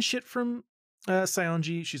taking shit from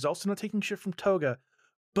Saionji. She's also not taking shit from Toga.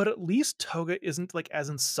 But at least Toga isn't like as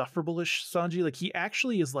insufferable as Sanji. Like he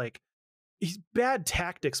actually is like he's bad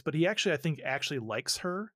tactics, but he actually I think actually likes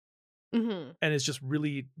her Hmm. and is just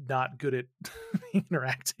really not good at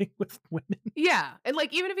interacting with women. Yeah, and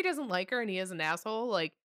like even if he doesn't like her and he is an asshole,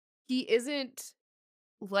 like he isn't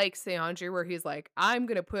like Seonji where he's like, I'm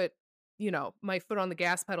gonna put, my foot on the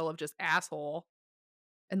gas pedal of just asshole.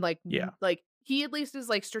 And, like, Yeah. like, he at least is,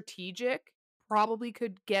 like, strategic, probably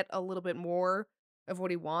could get a little bit more of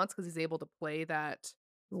what he wants because he's able to play that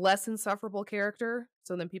less insufferable character,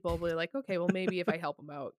 so then people will be like, "Okay, well, maybe if I help him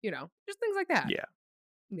out," just things like that. Yeah.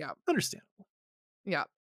 Yeah, Understandable. yeah.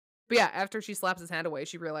 But, yeah, after she slaps his hand away,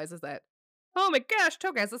 she realizes that, "Oh my gosh,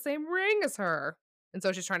 Toga has the same ring as her." And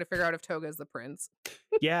so she's trying to figure out if Toga is the prince.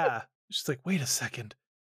 Yeah. She's like, wait a second.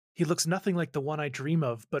 He looks nothing like the one I dream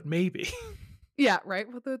of, but maybe. Yeah, right?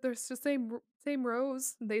 Well, there's the same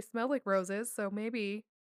rose, they smell like roses, so maybe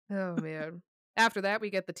oh, man. After that, we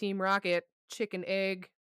get the Team Rocket chicken egg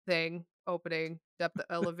thing opening up the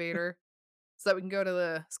elevator so that we can go to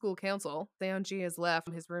the school council. Seonji has left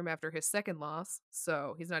his room after his second loss,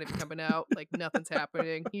 so he's not even coming out, like, nothing's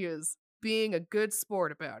happening. He is being a good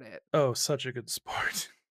sport about it. Oh, such a good sport.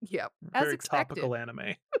 Yep, as Very expected. topical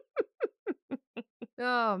anime.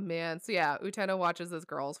 Oh, man. So, yeah, Utena watches as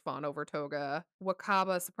girls fawn over Toga.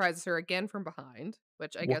 Wakaba surprises her again from behind,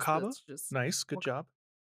 which I guess Wakaba? that's just Nice. Good job.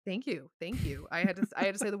 Thank you, thank you. I had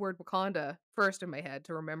to say the word Wakanda first in my head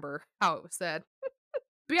to remember how it was said.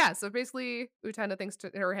 But yeah, so basically, Utena thinks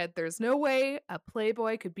to in her head, "There's no way a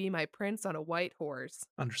playboy could be my prince on a white horse."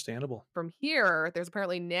 Understandable. From here, there's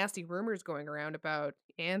apparently nasty rumors going around about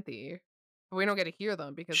Anthe, but we don't get to hear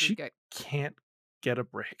them because we She get can't get a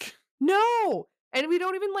break. no! And we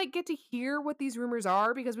don't even, like, get to hear what these rumors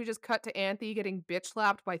are because we just cut to Anthe getting bitch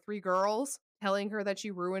slapped by 3 girls, telling her that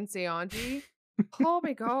she ruined Seonji. Oh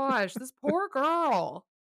my gosh, this poor girl.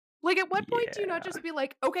 Like, at what point do you not Yeah. just be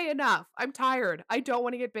like, "Okay, enough. I'm tired. I don't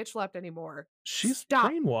wanna get bitch slapped anymore. She's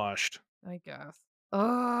Stop." brainwashed. I guess.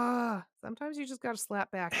 Ugh. Sometimes you just gotta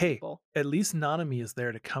slap back at Hey, people. at least Nanami is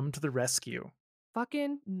there to come to the rescue.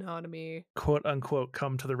 Fucking Nanami. Quote unquote,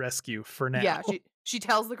 come to the rescue for now. Yeah, she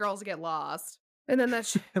tells the girls to get lost. And then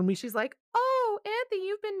and we she's like, "Oh, Anthe,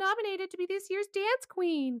 you've been nominated to be this year's dance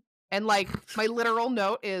queen." And, like, my literal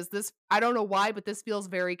note is this I don't know why, but this feels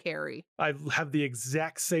very Carrie. I have the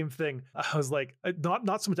exact same thing. I was like,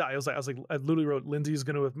 not so much. I was like, I literally wrote, Lindsay's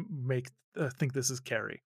going to make think this is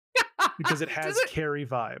Carrie because it Does has it Carrie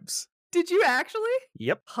vibes. Did you actually?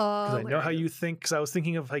 Yep. Because I know how you Hilarious. think. Because I was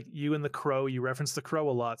thinking of like you and the Crow. You reference the Crow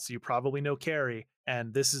a lot, so you probably know Carrie.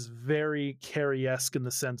 And this is very Carrie-esque in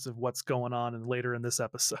the sense of what's going on and later in this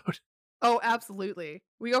episode. Oh, absolutely.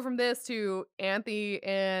 We go from this to Anthe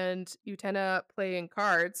and Utena playing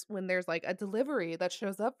cards when there's, like, a delivery that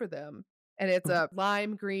shows up for them, and it's a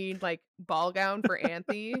lime green, like, ball gown for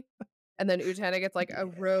Anthe, and then Utena gets, like, a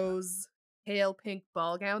Yeah. rose pale pink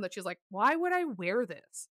ball gown that she's like, "Why would I wear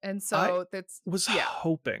this?" And I so that's was yeah.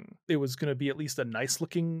 hoping it was going to be at least a nice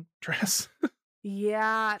looking dress.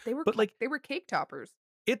 Yeah, But like they were cake toppers.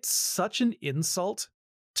 it's such an insult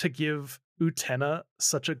to give Utena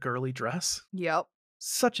such a girly dress. Yep.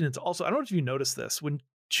 Such an insult. Also, I don't know if you noticed this. When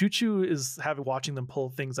Choo Choo is having watching them pull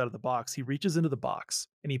things out of the box, he reaches into the box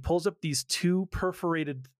and he pulls up these two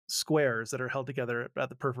perforated squares that are held together at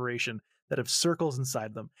the perforation that have circles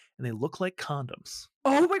inside them, and they look like condoms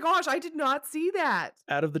Oh my gosh, I did not see that.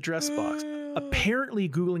 out of the dress box. Apparently,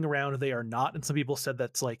 Googling around, they are not, and some people said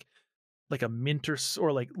that's like a mint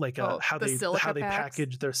or like a Oh, the how silica they packs?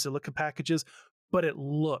 package their silica packages, but it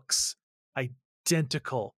looks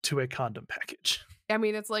identical to a condom package. I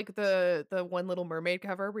mean, it's like the One Little Mermaid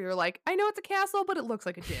cover where you're like, "I know it's a castle, but it looks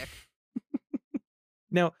like a dick."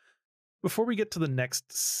 Now, before we get to the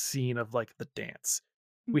next scene of like the dance,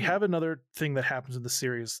 we Mhm. have another thing that happens in the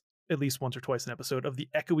series at least once or twice an episode of the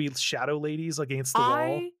echoey shadow ladies against the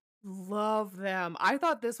wall. I love them. I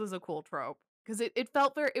thought this was a cool trope because it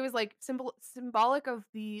felt very it was, like, symbolic of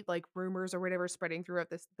the, like, rumors or whatever spreading throughout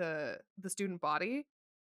the student body,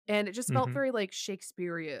 and it just felt Mhm. very, like,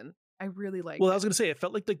 Shakespearean. I really liked Well, I it. was gonna say it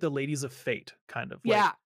felt like the ladies of fate, kind of like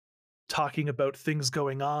Yeah. talking about things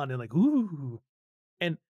going on and like ooh,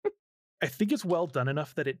 and I think it's well done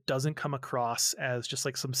enough that it doesn't come across as just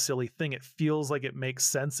like some silly thing. It feels like it makes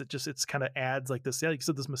sense. It's kind of adds like this, yeah, like you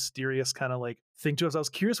said, this mysterious kind of like thing to us. I was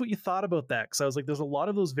curious what you thought about that because I was like, there's a lot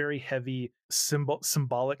of those very heavy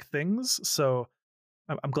symbolic things. So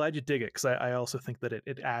I'm glad you dig it because I also think that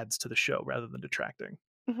it adds to the show rather than detracting.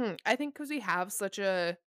 Mhm. I think because we have such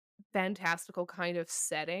a fantastical kind of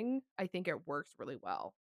setting, I think it works really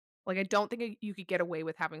well. Like, I don't think you could get away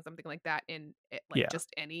with having something like that in, like, Yeah,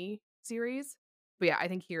 just any series. But, yeah, I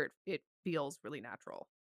think here it feels really natural.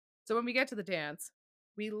 So when we get to the dance,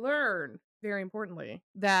 we learn, very importantly,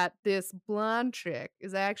 that this blonde chick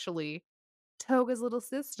is actually Toga's little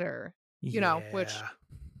sister, which yeah,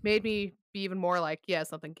 made me be even more like, "Yeah,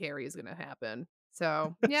 something Carrie is gonna happen."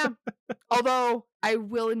 So, yeah. Although, I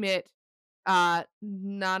will admit,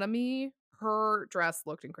 Nanami, her dress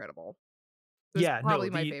looked incredible. It was yeah. No, probably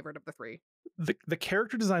my favorite of the 3. the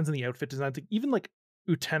character designs and the outfit designs, like, even like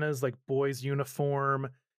Utena's like boys uniform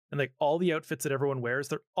and like all the outfits that everyone wears,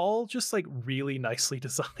 they're all just like really nicely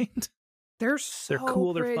designed. They're They're so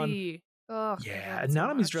cool, they're fun. pretty. Ugh, I Yeah, love it and so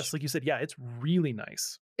Nanami's dress, much. like you said, yeah, it's really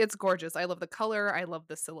nice. It's gorgeous. I love the color, I love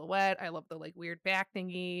the silhouette, I love the, like, weird back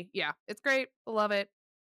thingy. Yeah, it's great. Love it.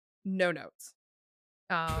 No notes.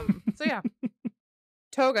 So yeah,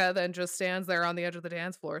 Toga then just stands there on the edge of the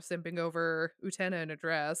dance floor simping over Utena in a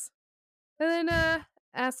dress, and then,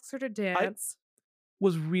 asks her to I dance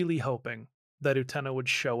was really hoping that Utena would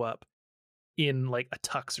show up in like a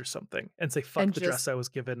tux or something and say, fuck and the just dress I was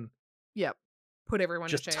given, yep, put everyone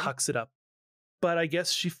to just shame. tux it up. But I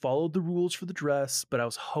guess she followed the rules for the dress, but I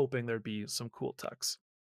was hoping there'd be some cool tux.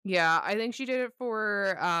 Yeah, I think she did it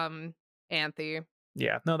for, Anthe.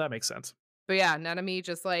 Yeah, no, that makes sense. But yeah, Nanami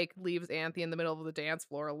just, like, leaves Anthe in the middle of the dance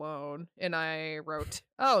floor alone, and I wrote,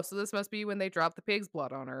 "Oh, so this must be when they drop the pig's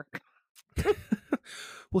blood on her."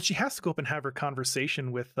 Well, she has to go up and have her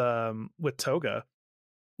conversation with Toga,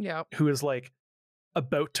 Yep, who is like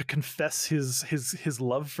about to confess his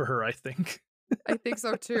love for her, I think. I think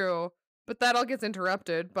so too. But that all gets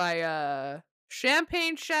interrupted by a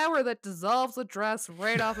champagne shower that dissolves a dress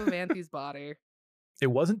right off of Anthe's body. It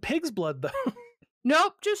wasn't pig's blood though,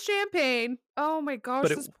 Nope, just champagne. Oh my but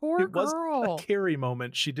gosh, it this poor it was a girl. Carrie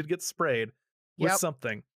moment. She did get sprayed with Yep,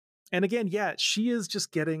 something. And again, yeah, she is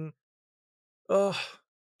just getting oh,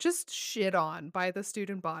 just shit on by the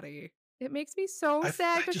student body. It makes me so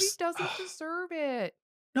sad I because she just doesn't deserve it.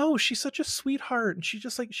 no, she's such a sweetheart and she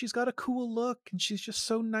just like she's got a cool look and she's just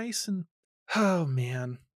so nice and oh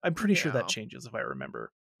man. I'm pretty sure that Yeah, changes if I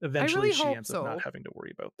remember. I Eventually really she hope ends up not so. having to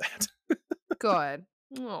worry about that. Good.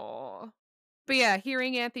 Aw. But yeah,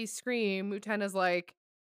 hearing Anthe scream, Utena's like,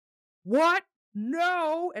 "What?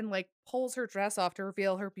 No!" and, like, pulls her dress off to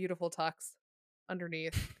reveal her beautiful tux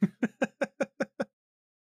underneath.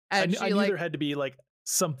 I, And I she knew like there had to be like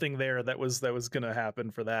something there that was gonna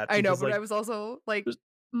happen for that I know, because but I like was also like, there's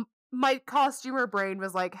my costumer brain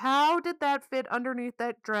was like, how did that fit underneath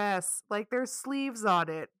that dress? Like, there's sleeves on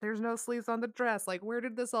it. There's no sleeves on the dress. Like, where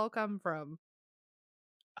did this all come from?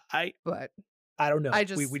 I But I don't know. I We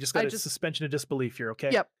just, just got I a just, suspension of disbelief here,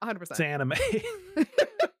 okay? yep, It's 100%. anime.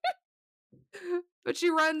 But she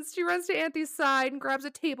runs to Auntie's side and grabs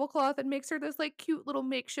a tablecloth and makes her this like cute little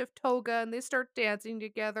makeshift toga, and they start dancing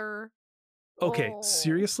together. Okay, Oh.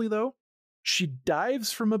 seriously though, she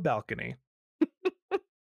dives from a balcony,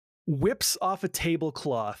 whips off a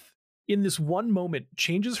tablecloth in this one moment,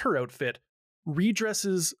 changes her outfit,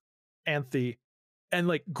 redresses Anthe, and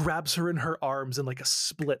like grabs her in her arms in like a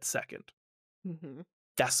split second. Mhm.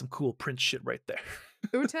 That's some cool Prince shit right there.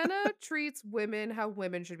 Utena treats women how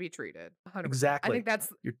women should be treated. 100%. I Exactly. think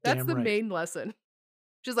that's You're that's damn the right. main lesson.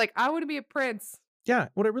 She's like, "I want to be a prince." Yeah,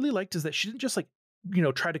 what I really liked is that she didn't just like,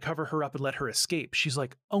 try to cover her up and let her escape. She's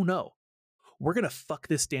like, "Oh no, we're going to fuck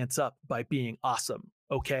this dance up by being awesome,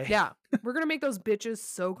 okay? Yeah. We're gonna make those bitches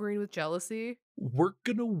so green with jealousy. We're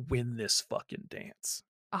going to win this fucking dance."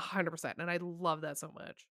 100%. And I love that so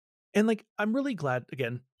much. And like, I'm really glad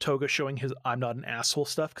again, Toga showing his I'm not an asshole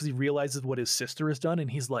stuff because he realizes what his sister has done and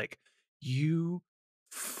he's like, "You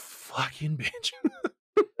fucking bitch."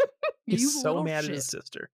 He's You so little mad at his shit.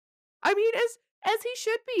 sister. I mean, as he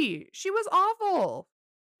should be. She was awful.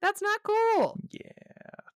 That's not cool.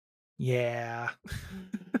 Yeah. Yeah.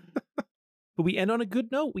 But we end on a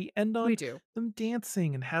good note. We end We on do. them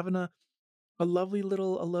dancing and having a lovely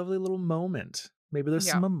little moment. Maybe there's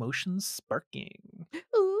Yeah. some emotions sparking.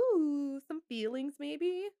 Ooh, some feelings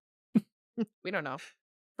maybe. We don't know.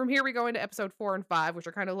 From here we go into episode 4 and 5, which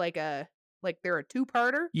are kind of like they're a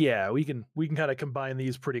two-parter. Yeah, we can kind of combine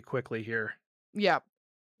these pretty quickly here. Yep.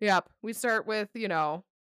 Yep. We start with,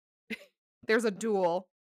 there's a duel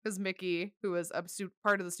because Mickey, who is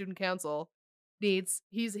part of the student council, he's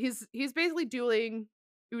basically dueling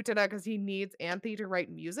Utena because he needs Anthe to write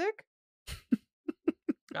music.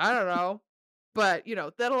 I don't know. But,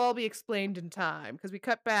 that'll all be explained in time because we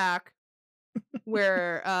cut back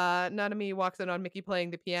where Nanami walks in on Mickey playing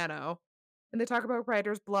the piano and they talk about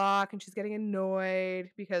writer's block and she's getting annoyed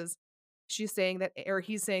because he's saying that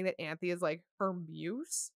Anthe is like her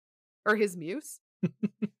muse or his muse.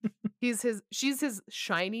 She's his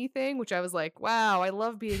shiny thing, which I was like, wow, I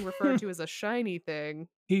love being referred to as a shiny thing.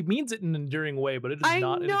 He means it in an endearing way, but it is I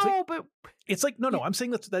not. It's like know, but no. I'm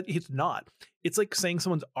saying that it's not. It's like saying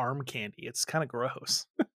someone's arm candy. It's kind of gross.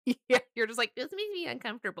 yeah, you're just like, this makes me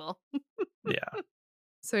uncomfortable. Yeah.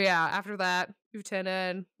 So yeah, after that, Utena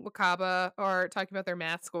and Wakaba are talking about their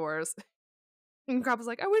math scores. And Wakaba's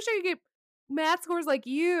like, I wish I could get math scores like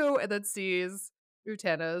you, and then sees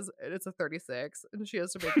Utena's, and it's a 36, and she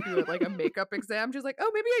has to do like a makeup exam. She's like,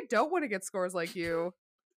 oh, maybe I don't want to get scores like you.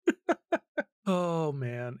 Oh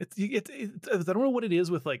man, I don't know what it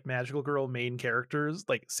is with like magical girl main characters.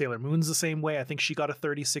 Like Sailor Moon's the same way. I think she got a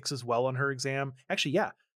 36 as well on her exam. Actually, yeah,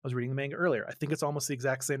 I was reading the manga earlier. I think it's almost the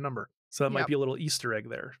exact same number. So that might Yep, be a little Easter egg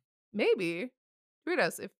there. maybe. Tweet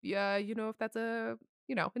us if you know if that's an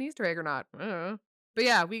Easter egg or not. I don't know. But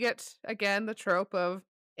yeah, we get again the trope of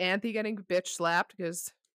Anthe getting bitch slapped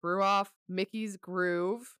because threw off Mickey's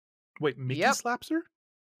groove. Wait, Mickey Yep. slaps her?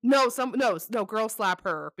 No, girls slap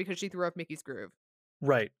her because she threw off Mickey's groove.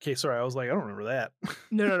 Right. Okay, sorry. I was like, I don't remember that.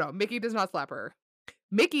 No. Mickey does not slap her.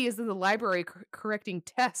 Mickey is in the library correcting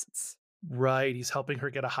tests. Right. He's helping her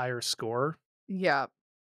get a higher score. Yeah.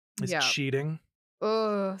 He's Yeah. cheating.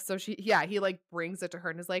 So he like brings it to her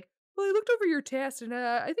and is like, well, I looked over your test and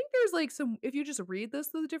I think there's like if you just read this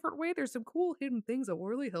a different way, there's some cool hidden things that will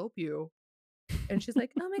really help you. And she's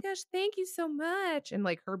like, oh my gosh, thank you so much. And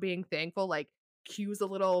like her being thankful, like cues a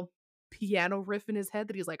little piano riff in his head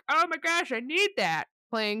that he's like, oh my gosh, I need that.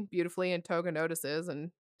 Playing beautifully, and Toga notices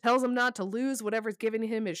and tells him not to lose whatever's giving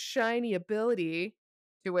him his shiny ability.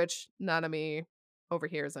 To which Nanami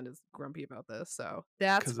overhears and is grumpy about this. So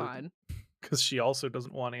that's fun. Because she also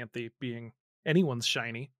doesn't want Anthe being anyone's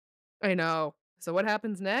shiny. I know. So what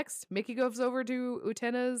happens next? Mickey goes over to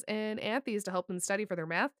Utena's and Anthe's to help them study for their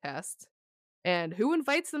math test. And who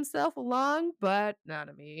invites themselves along but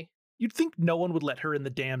Nanami? You'd think no one would let her in the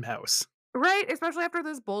damn house. Right? Especially after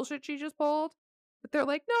this bullshit she just pulled. But they're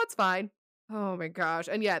like, no, it's fine. Oh my gosh.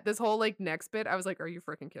 And yeah, this whole like next bit, I was like, are you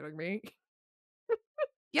freaking kidding me?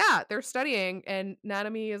 Yeah, they're studying and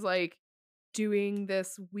Nanami is like doing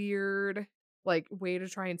this weird like way to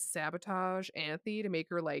try and sabotage Anthe to make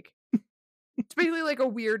her like it's basically like a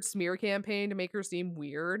weird smear campaign to make her seem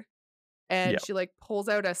weird. And Yeah. she like pulls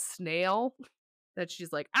out a snail that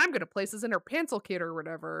she's like, "I'm gonna place this in her pencil kit or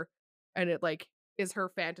whatever," and it, like, is her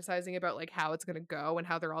fantasizing about, like, how it's gonna go and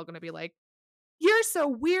how they're all gonna be like, "You're so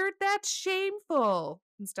weird, that's shameful,"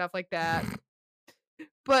 and stuff like that.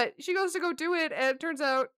 But she goes to go do it, and it turns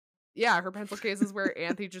out, yeah, her pencil case is where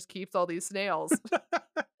Anthe just keeps all these snails.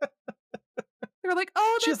 They're like,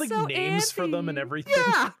 "Oh, She has that's like so names for them and Anthe." everything.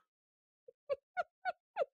 Yeah.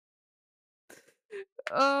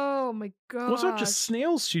 Oh my Well, it's not just gosh.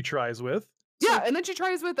 snails she tries with. It's Yeah, like, and then she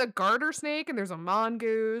tries with a garter snake, and there's a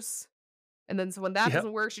mongoose, and then so when that yep.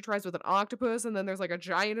 doesn't work, she tries with an octopus, and then there's, like, a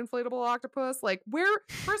giant inflatable octopus, like, where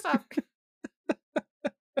first off,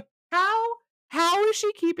 how how is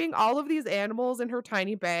she keeping all of these animals in her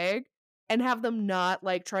tiny bag and have them not,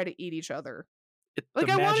 like, try to eat each other? The Like,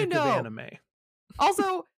 I wanna magic of know. anime.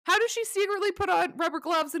 Also, how does she secretly put on rubber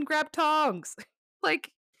gloves and grab tongs?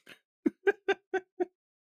 Like,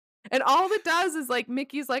 and all it does is, like,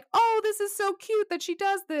 Mickey's like, "Oh, this is so cute that she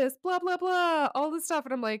does this, blah, blah, blah," all this stuff,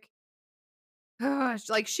 and I'm like, gosh,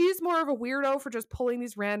 like, she's more of a weirdo for just pulling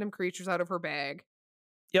these random creatures out of her bag.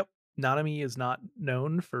 Yep. Nanami is not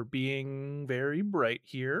known for being very bright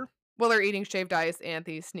here. While they're eating shaved ice,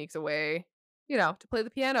 Anthe sneaks away, to play the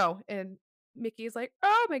piano, and Mickey's like,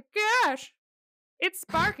 "Oh my gosh, it's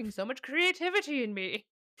sparking so much creativity in me."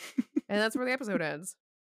 And that's where the episode ends.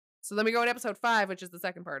 So then we go into episode 5, which is the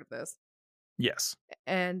second part of this. Yes.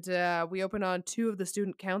 And, we open on 2 of the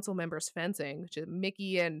student council members fencing, which is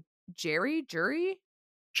Mickey and Jerry? Jury?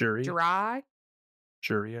 Jury. Jirai?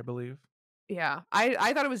 Jury, I believe. Yeah.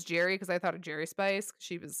 I thought it was Jerry because I thought of Jerry Spice 'cause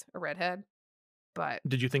she was a redhead, but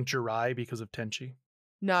Did you think Jirai because of Tenchi?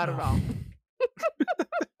 not at Oh. all.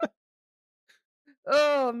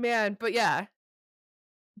 Oh, man, but yeah.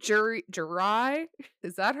 Jirai?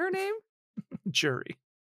 Is that her name? Jury.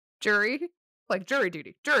 Jury? Like jury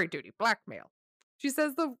duty, blackmail. She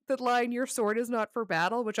says the line, "Your sword is not for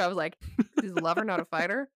battle," which I was like, "He's a lover, not a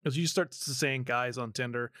fighter." Because you start saying guys on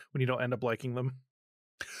Tinder when you don't end up liking them.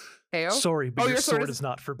 Heyo? Sorry, but Oh, your your sword sword is is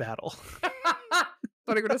not for battle.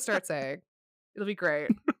 what I'm gonna start saying. It'll be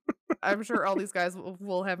great. I'm sure all these guys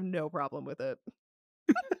will have no problem with it.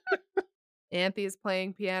 Anthe is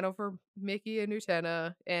playing piano for Mickey and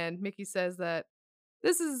Utena, and Mickey says that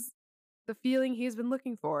this is the feeling he's been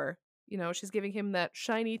looking for. She's giving him that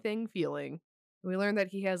shiny thing feeling. We learn that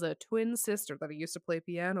he has a twin sister that he used to play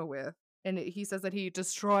piano with. And he says that he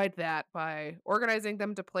destroyed that by organizing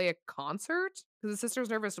them to play a concert because his sister's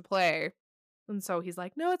nervous to play. And so he's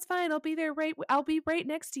like, "No, it's fine. I'll be right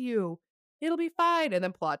next to you. It'll be fine." And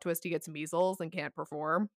then plot twist, he gets measles and can't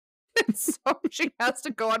perform. And so she has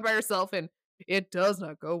to go on by herself, and it does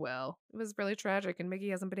not go well. It was really tragic, and Mickey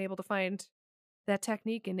hasn't been able to find that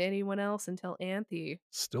technique in anyone else until Anthe.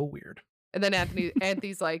 Still weird. And then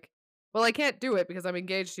Anthe's like, "Well, I can't do it because I'm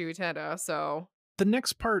engaged to Utena, so." The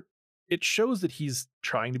next part, it shows that he's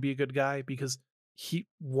trying to be a good guy because he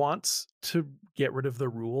wants to get rid of the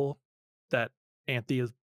rule that Anthe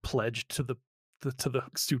has pledged to the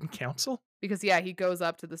student council. Because, yeah, he goes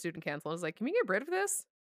up to the student council and is like, "Can we get rid of this?"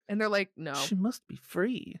 And they're like, "No." She must be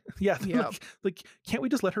free. Yeah, Yep. like, can't we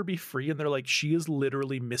just let her be free? And they're like, she is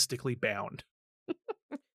literally mystically bound.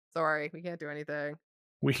 "Sorry, we can't do anything."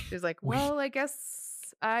 We She's like, we "Well, I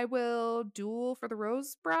guess I will duel for the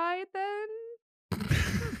Rose Bride then?"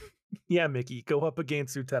 yeah, Mickey, go up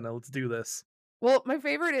against Utena. Let's do this. Well, my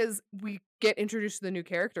favorite is we get introduced to the new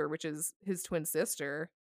character, which is his twin sister,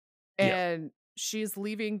 Yeah. and she's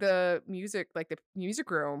leaving the music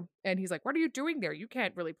room, and he's like, "What are you doing there? You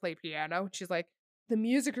can't really play piano." And she's like, "The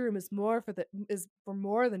music room is for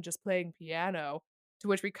more than just playing piano." To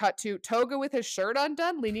which we cut to Toga with his shirt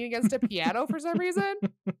undone, leaning against a piano for some reason.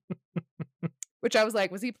 Which I was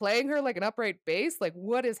like, was he playing her like an upright bass? Like,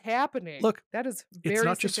 what is happening? Look, That is it's very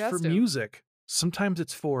not just for suggestive. music. Sometimes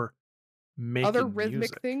it's for making Other rhythmic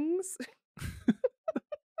music. things.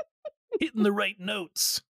 Hitting the right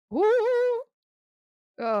notes. Woo!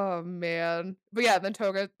 Oh man. But yeah, then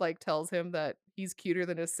Toga like tells him that he's cuter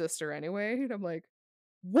than his sister anyway. And I'm like,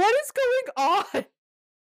 what is going on?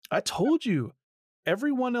 I told you.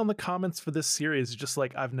 Everyone on the comments for this series is just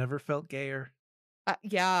like, I've never felt gayer.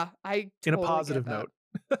 Yeah, I In a totally positive get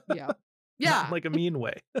that. note. Yeah. Not Yeah. in like a mean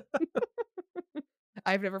way.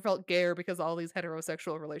 I've never felt gayer because all these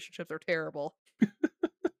heterosexual relationships are terrible.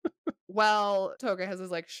 While Toga has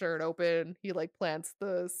his like shirt open, he like plants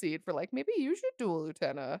the seed for like, maybe you should duel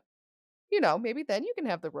Utena. Maybe then you can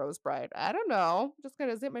have the Rose Bride. I don't know. I'm just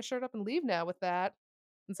gonna zip my shirt up and leave now with that.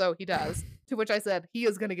 And so he does. To which I said, he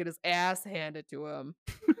is gonna get his ass handed to him.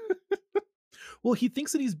 Well, he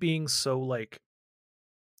thinks that he's being so like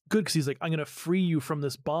good because he's like, I'm gonna free you from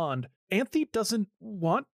this bond. Anthe doesn't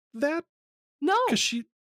want that. Because No. she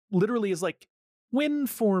literally is like, win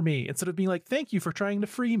for me, instead of being like, thank you for trying to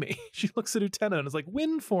free me. She looks at Utena and is like,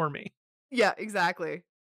 win for me. Yeah, exactly.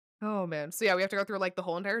 Oh, man. So, yeah, we have to go through, like, the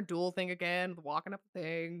whole entire duel thing again, walking up the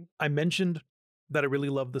thing. I mentioned that I really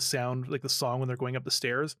love the sound, like the song when they're going up the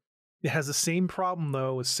stairs. It has the same problem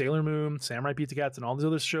though as Sailor Moon, Samurai Pizza Cats, and all these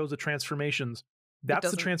other shows of transformations. It That's the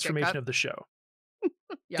doesn't get cut. transformation of the show.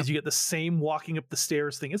 Yep. Is you get the same walking up the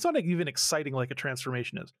stairs thing. It's not even exciting like a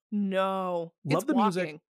transformation is. No. It's Love the music.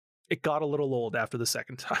 walking. It got a little old after the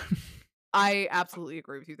second time. I absolutely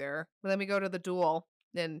agree with you there. But then we go to the duel,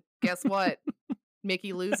 and guess what?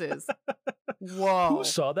 Mickey loses. Who Whoa.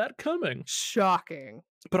 saw that coming? Shocking.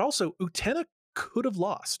 But also, Utena could have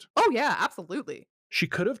lost. Oh, yeah, absolutely. She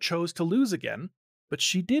could have chose to lose again, but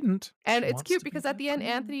she didn't. And She it's wants cute to be because their at the end,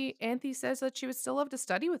 friend. Anthony says that she would still love to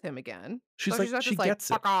study with him again. She's So like, she's not she just like, gets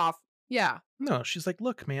it. fuck off. Yeah. No, she's like,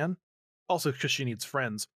 look, man. Also, because she needs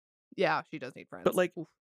friends. Yeah, she does need friends. But like, Oof.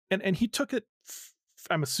 and he took it,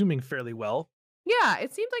 I'm assuming, fairly well, Yeah,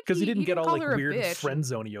 it seemed like because he didn't get all call like her a weird bitch. friend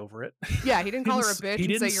zoney over it. Yeah, he didn't call her a bitch he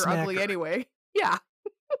and say didn't you're smack ugly her. anyway. Yeah.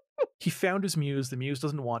 He found his muse. The muse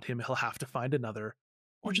doesn't want him. He'll have to find another,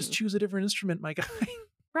 or just Mhm. choose a different instrument, my guy.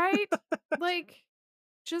 Right? Like,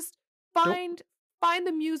 just Don't find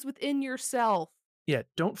the muse within yourself. yeah,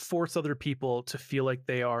 don't force other people to feel like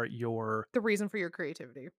they are your. The reason for your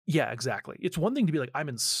creativity. Yeah, exactly. It's one thing to be like, I'm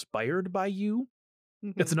inspired by you.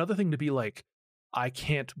 It's Mhm. another thing to be like, I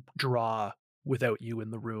can't draw without you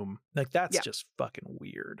in the room. Like, that's Yeah. just fucking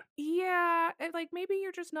weird. Yeah, and like maybe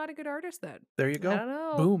you're just not a good artist then. There you I go. don't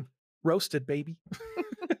know. Boom. Roasted, baby.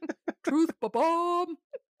 Truth bomb.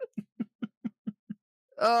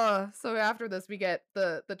 So after this we get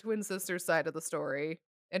the twin sister side of the story.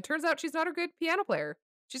 And turns out she's not a good piano player.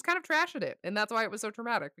 She's kind of trash at it. And that's why it was so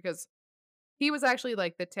traumatic because he was actually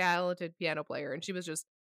like the talented piano player and she was just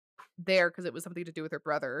there because it was something to do with her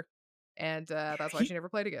brother. And that's why He she never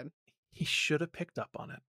played again. he should have picked up on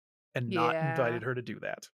it and not Yeah. invited her to do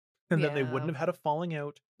that. And then they Yeah. wouldn't have had a falling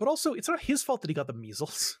out. But also, it's not his fault that he got the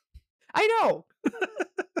measles. I know.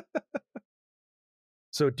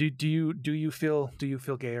 So do you feel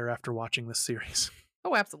gayer after watching this series?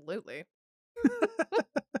 Oh, absolutely.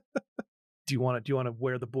 Do you want to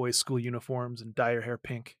wear the boys' school uniforms and dye your hair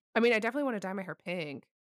pink? I mean, I definitely want to dye my hair pink.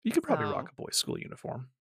 You could probably So rock a boys' school uniform.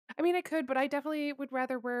 I mean, I could, but I definitely would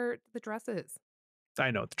rather wear the dresses.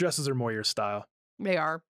 I know the dresses are more your style. They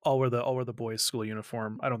are. I'll wear the boys' school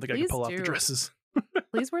uniform. I don't think I can Please pull off the do. dresses.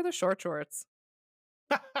 Please wear the short shorts.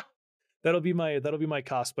 That'll be my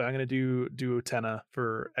cosplay. I'm gonna do Utena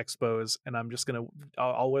for expos, and I'm just gonna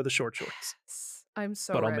I'll wear the short shorts, Yes. I'm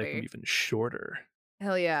so but I'll ready. make them even shorter.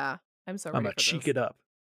 Hell yeah. I'm so I'm ready gonna for cheek this. it up.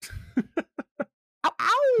 Ow,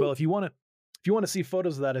 ow! Well, if you want to see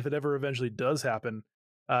photos of that, if it ever eventually does happen,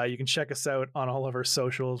 you can check us out on all of our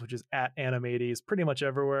socials, which is at Animates, pretty much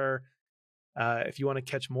everywhere. If you want to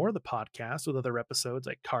catch more of the podcast with other episodes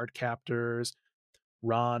like Card Captors,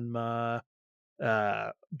 Ranma,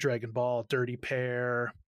 Dragon Ball, Dirty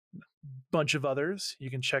Pair, bunch of others, you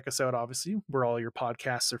can check us out, obviously, where all your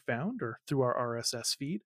podcasts are found or through our RSS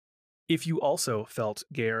feed. If you also felt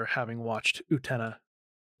gayer having watched Utena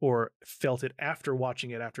or felt it after watching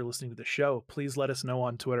it after listening to the show, please let us know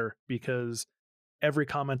on Twitter, because every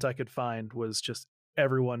comment I could find was just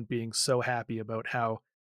everyone being so happy about how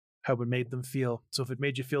it made them feel. So if it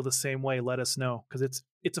made you feel the same way, let us know, because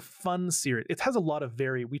it's a fun series. It has a lot of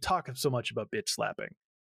we talk so much about bitch slapping,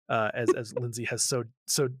 as Lindsay has so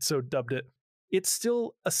dubbed it. It's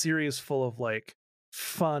still a series full of like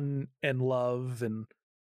fun and love and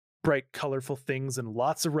bright, colorful things and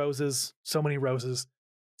lots of roses. So many roses.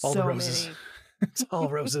 All the So roses. many. It's all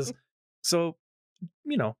roses. So,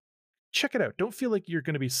 check it out. Don't feel like you're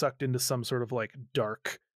going to be sucked into some sort of like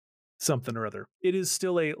dark something or other. It is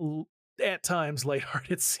still at times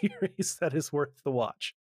lighthearted series that is worth the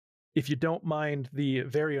watch. If you don't mind the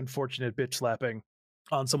very unfortunate bitch slapping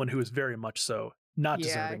on someone who is very much so not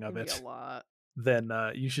deserving it of can be it, a lot. then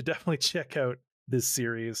you should definitely check out this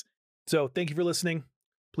series. So thank you for listening.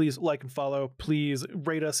 Please like and follow. Please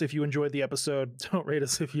rate us if you enjoyed the episode. Don't rate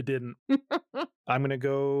us if you didn't. I'm going to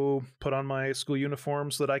go put on my school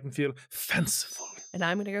uniform so that I can feel fanciful. And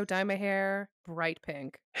I'm gonna go dye my hair bright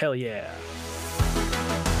pink. Hell yeah.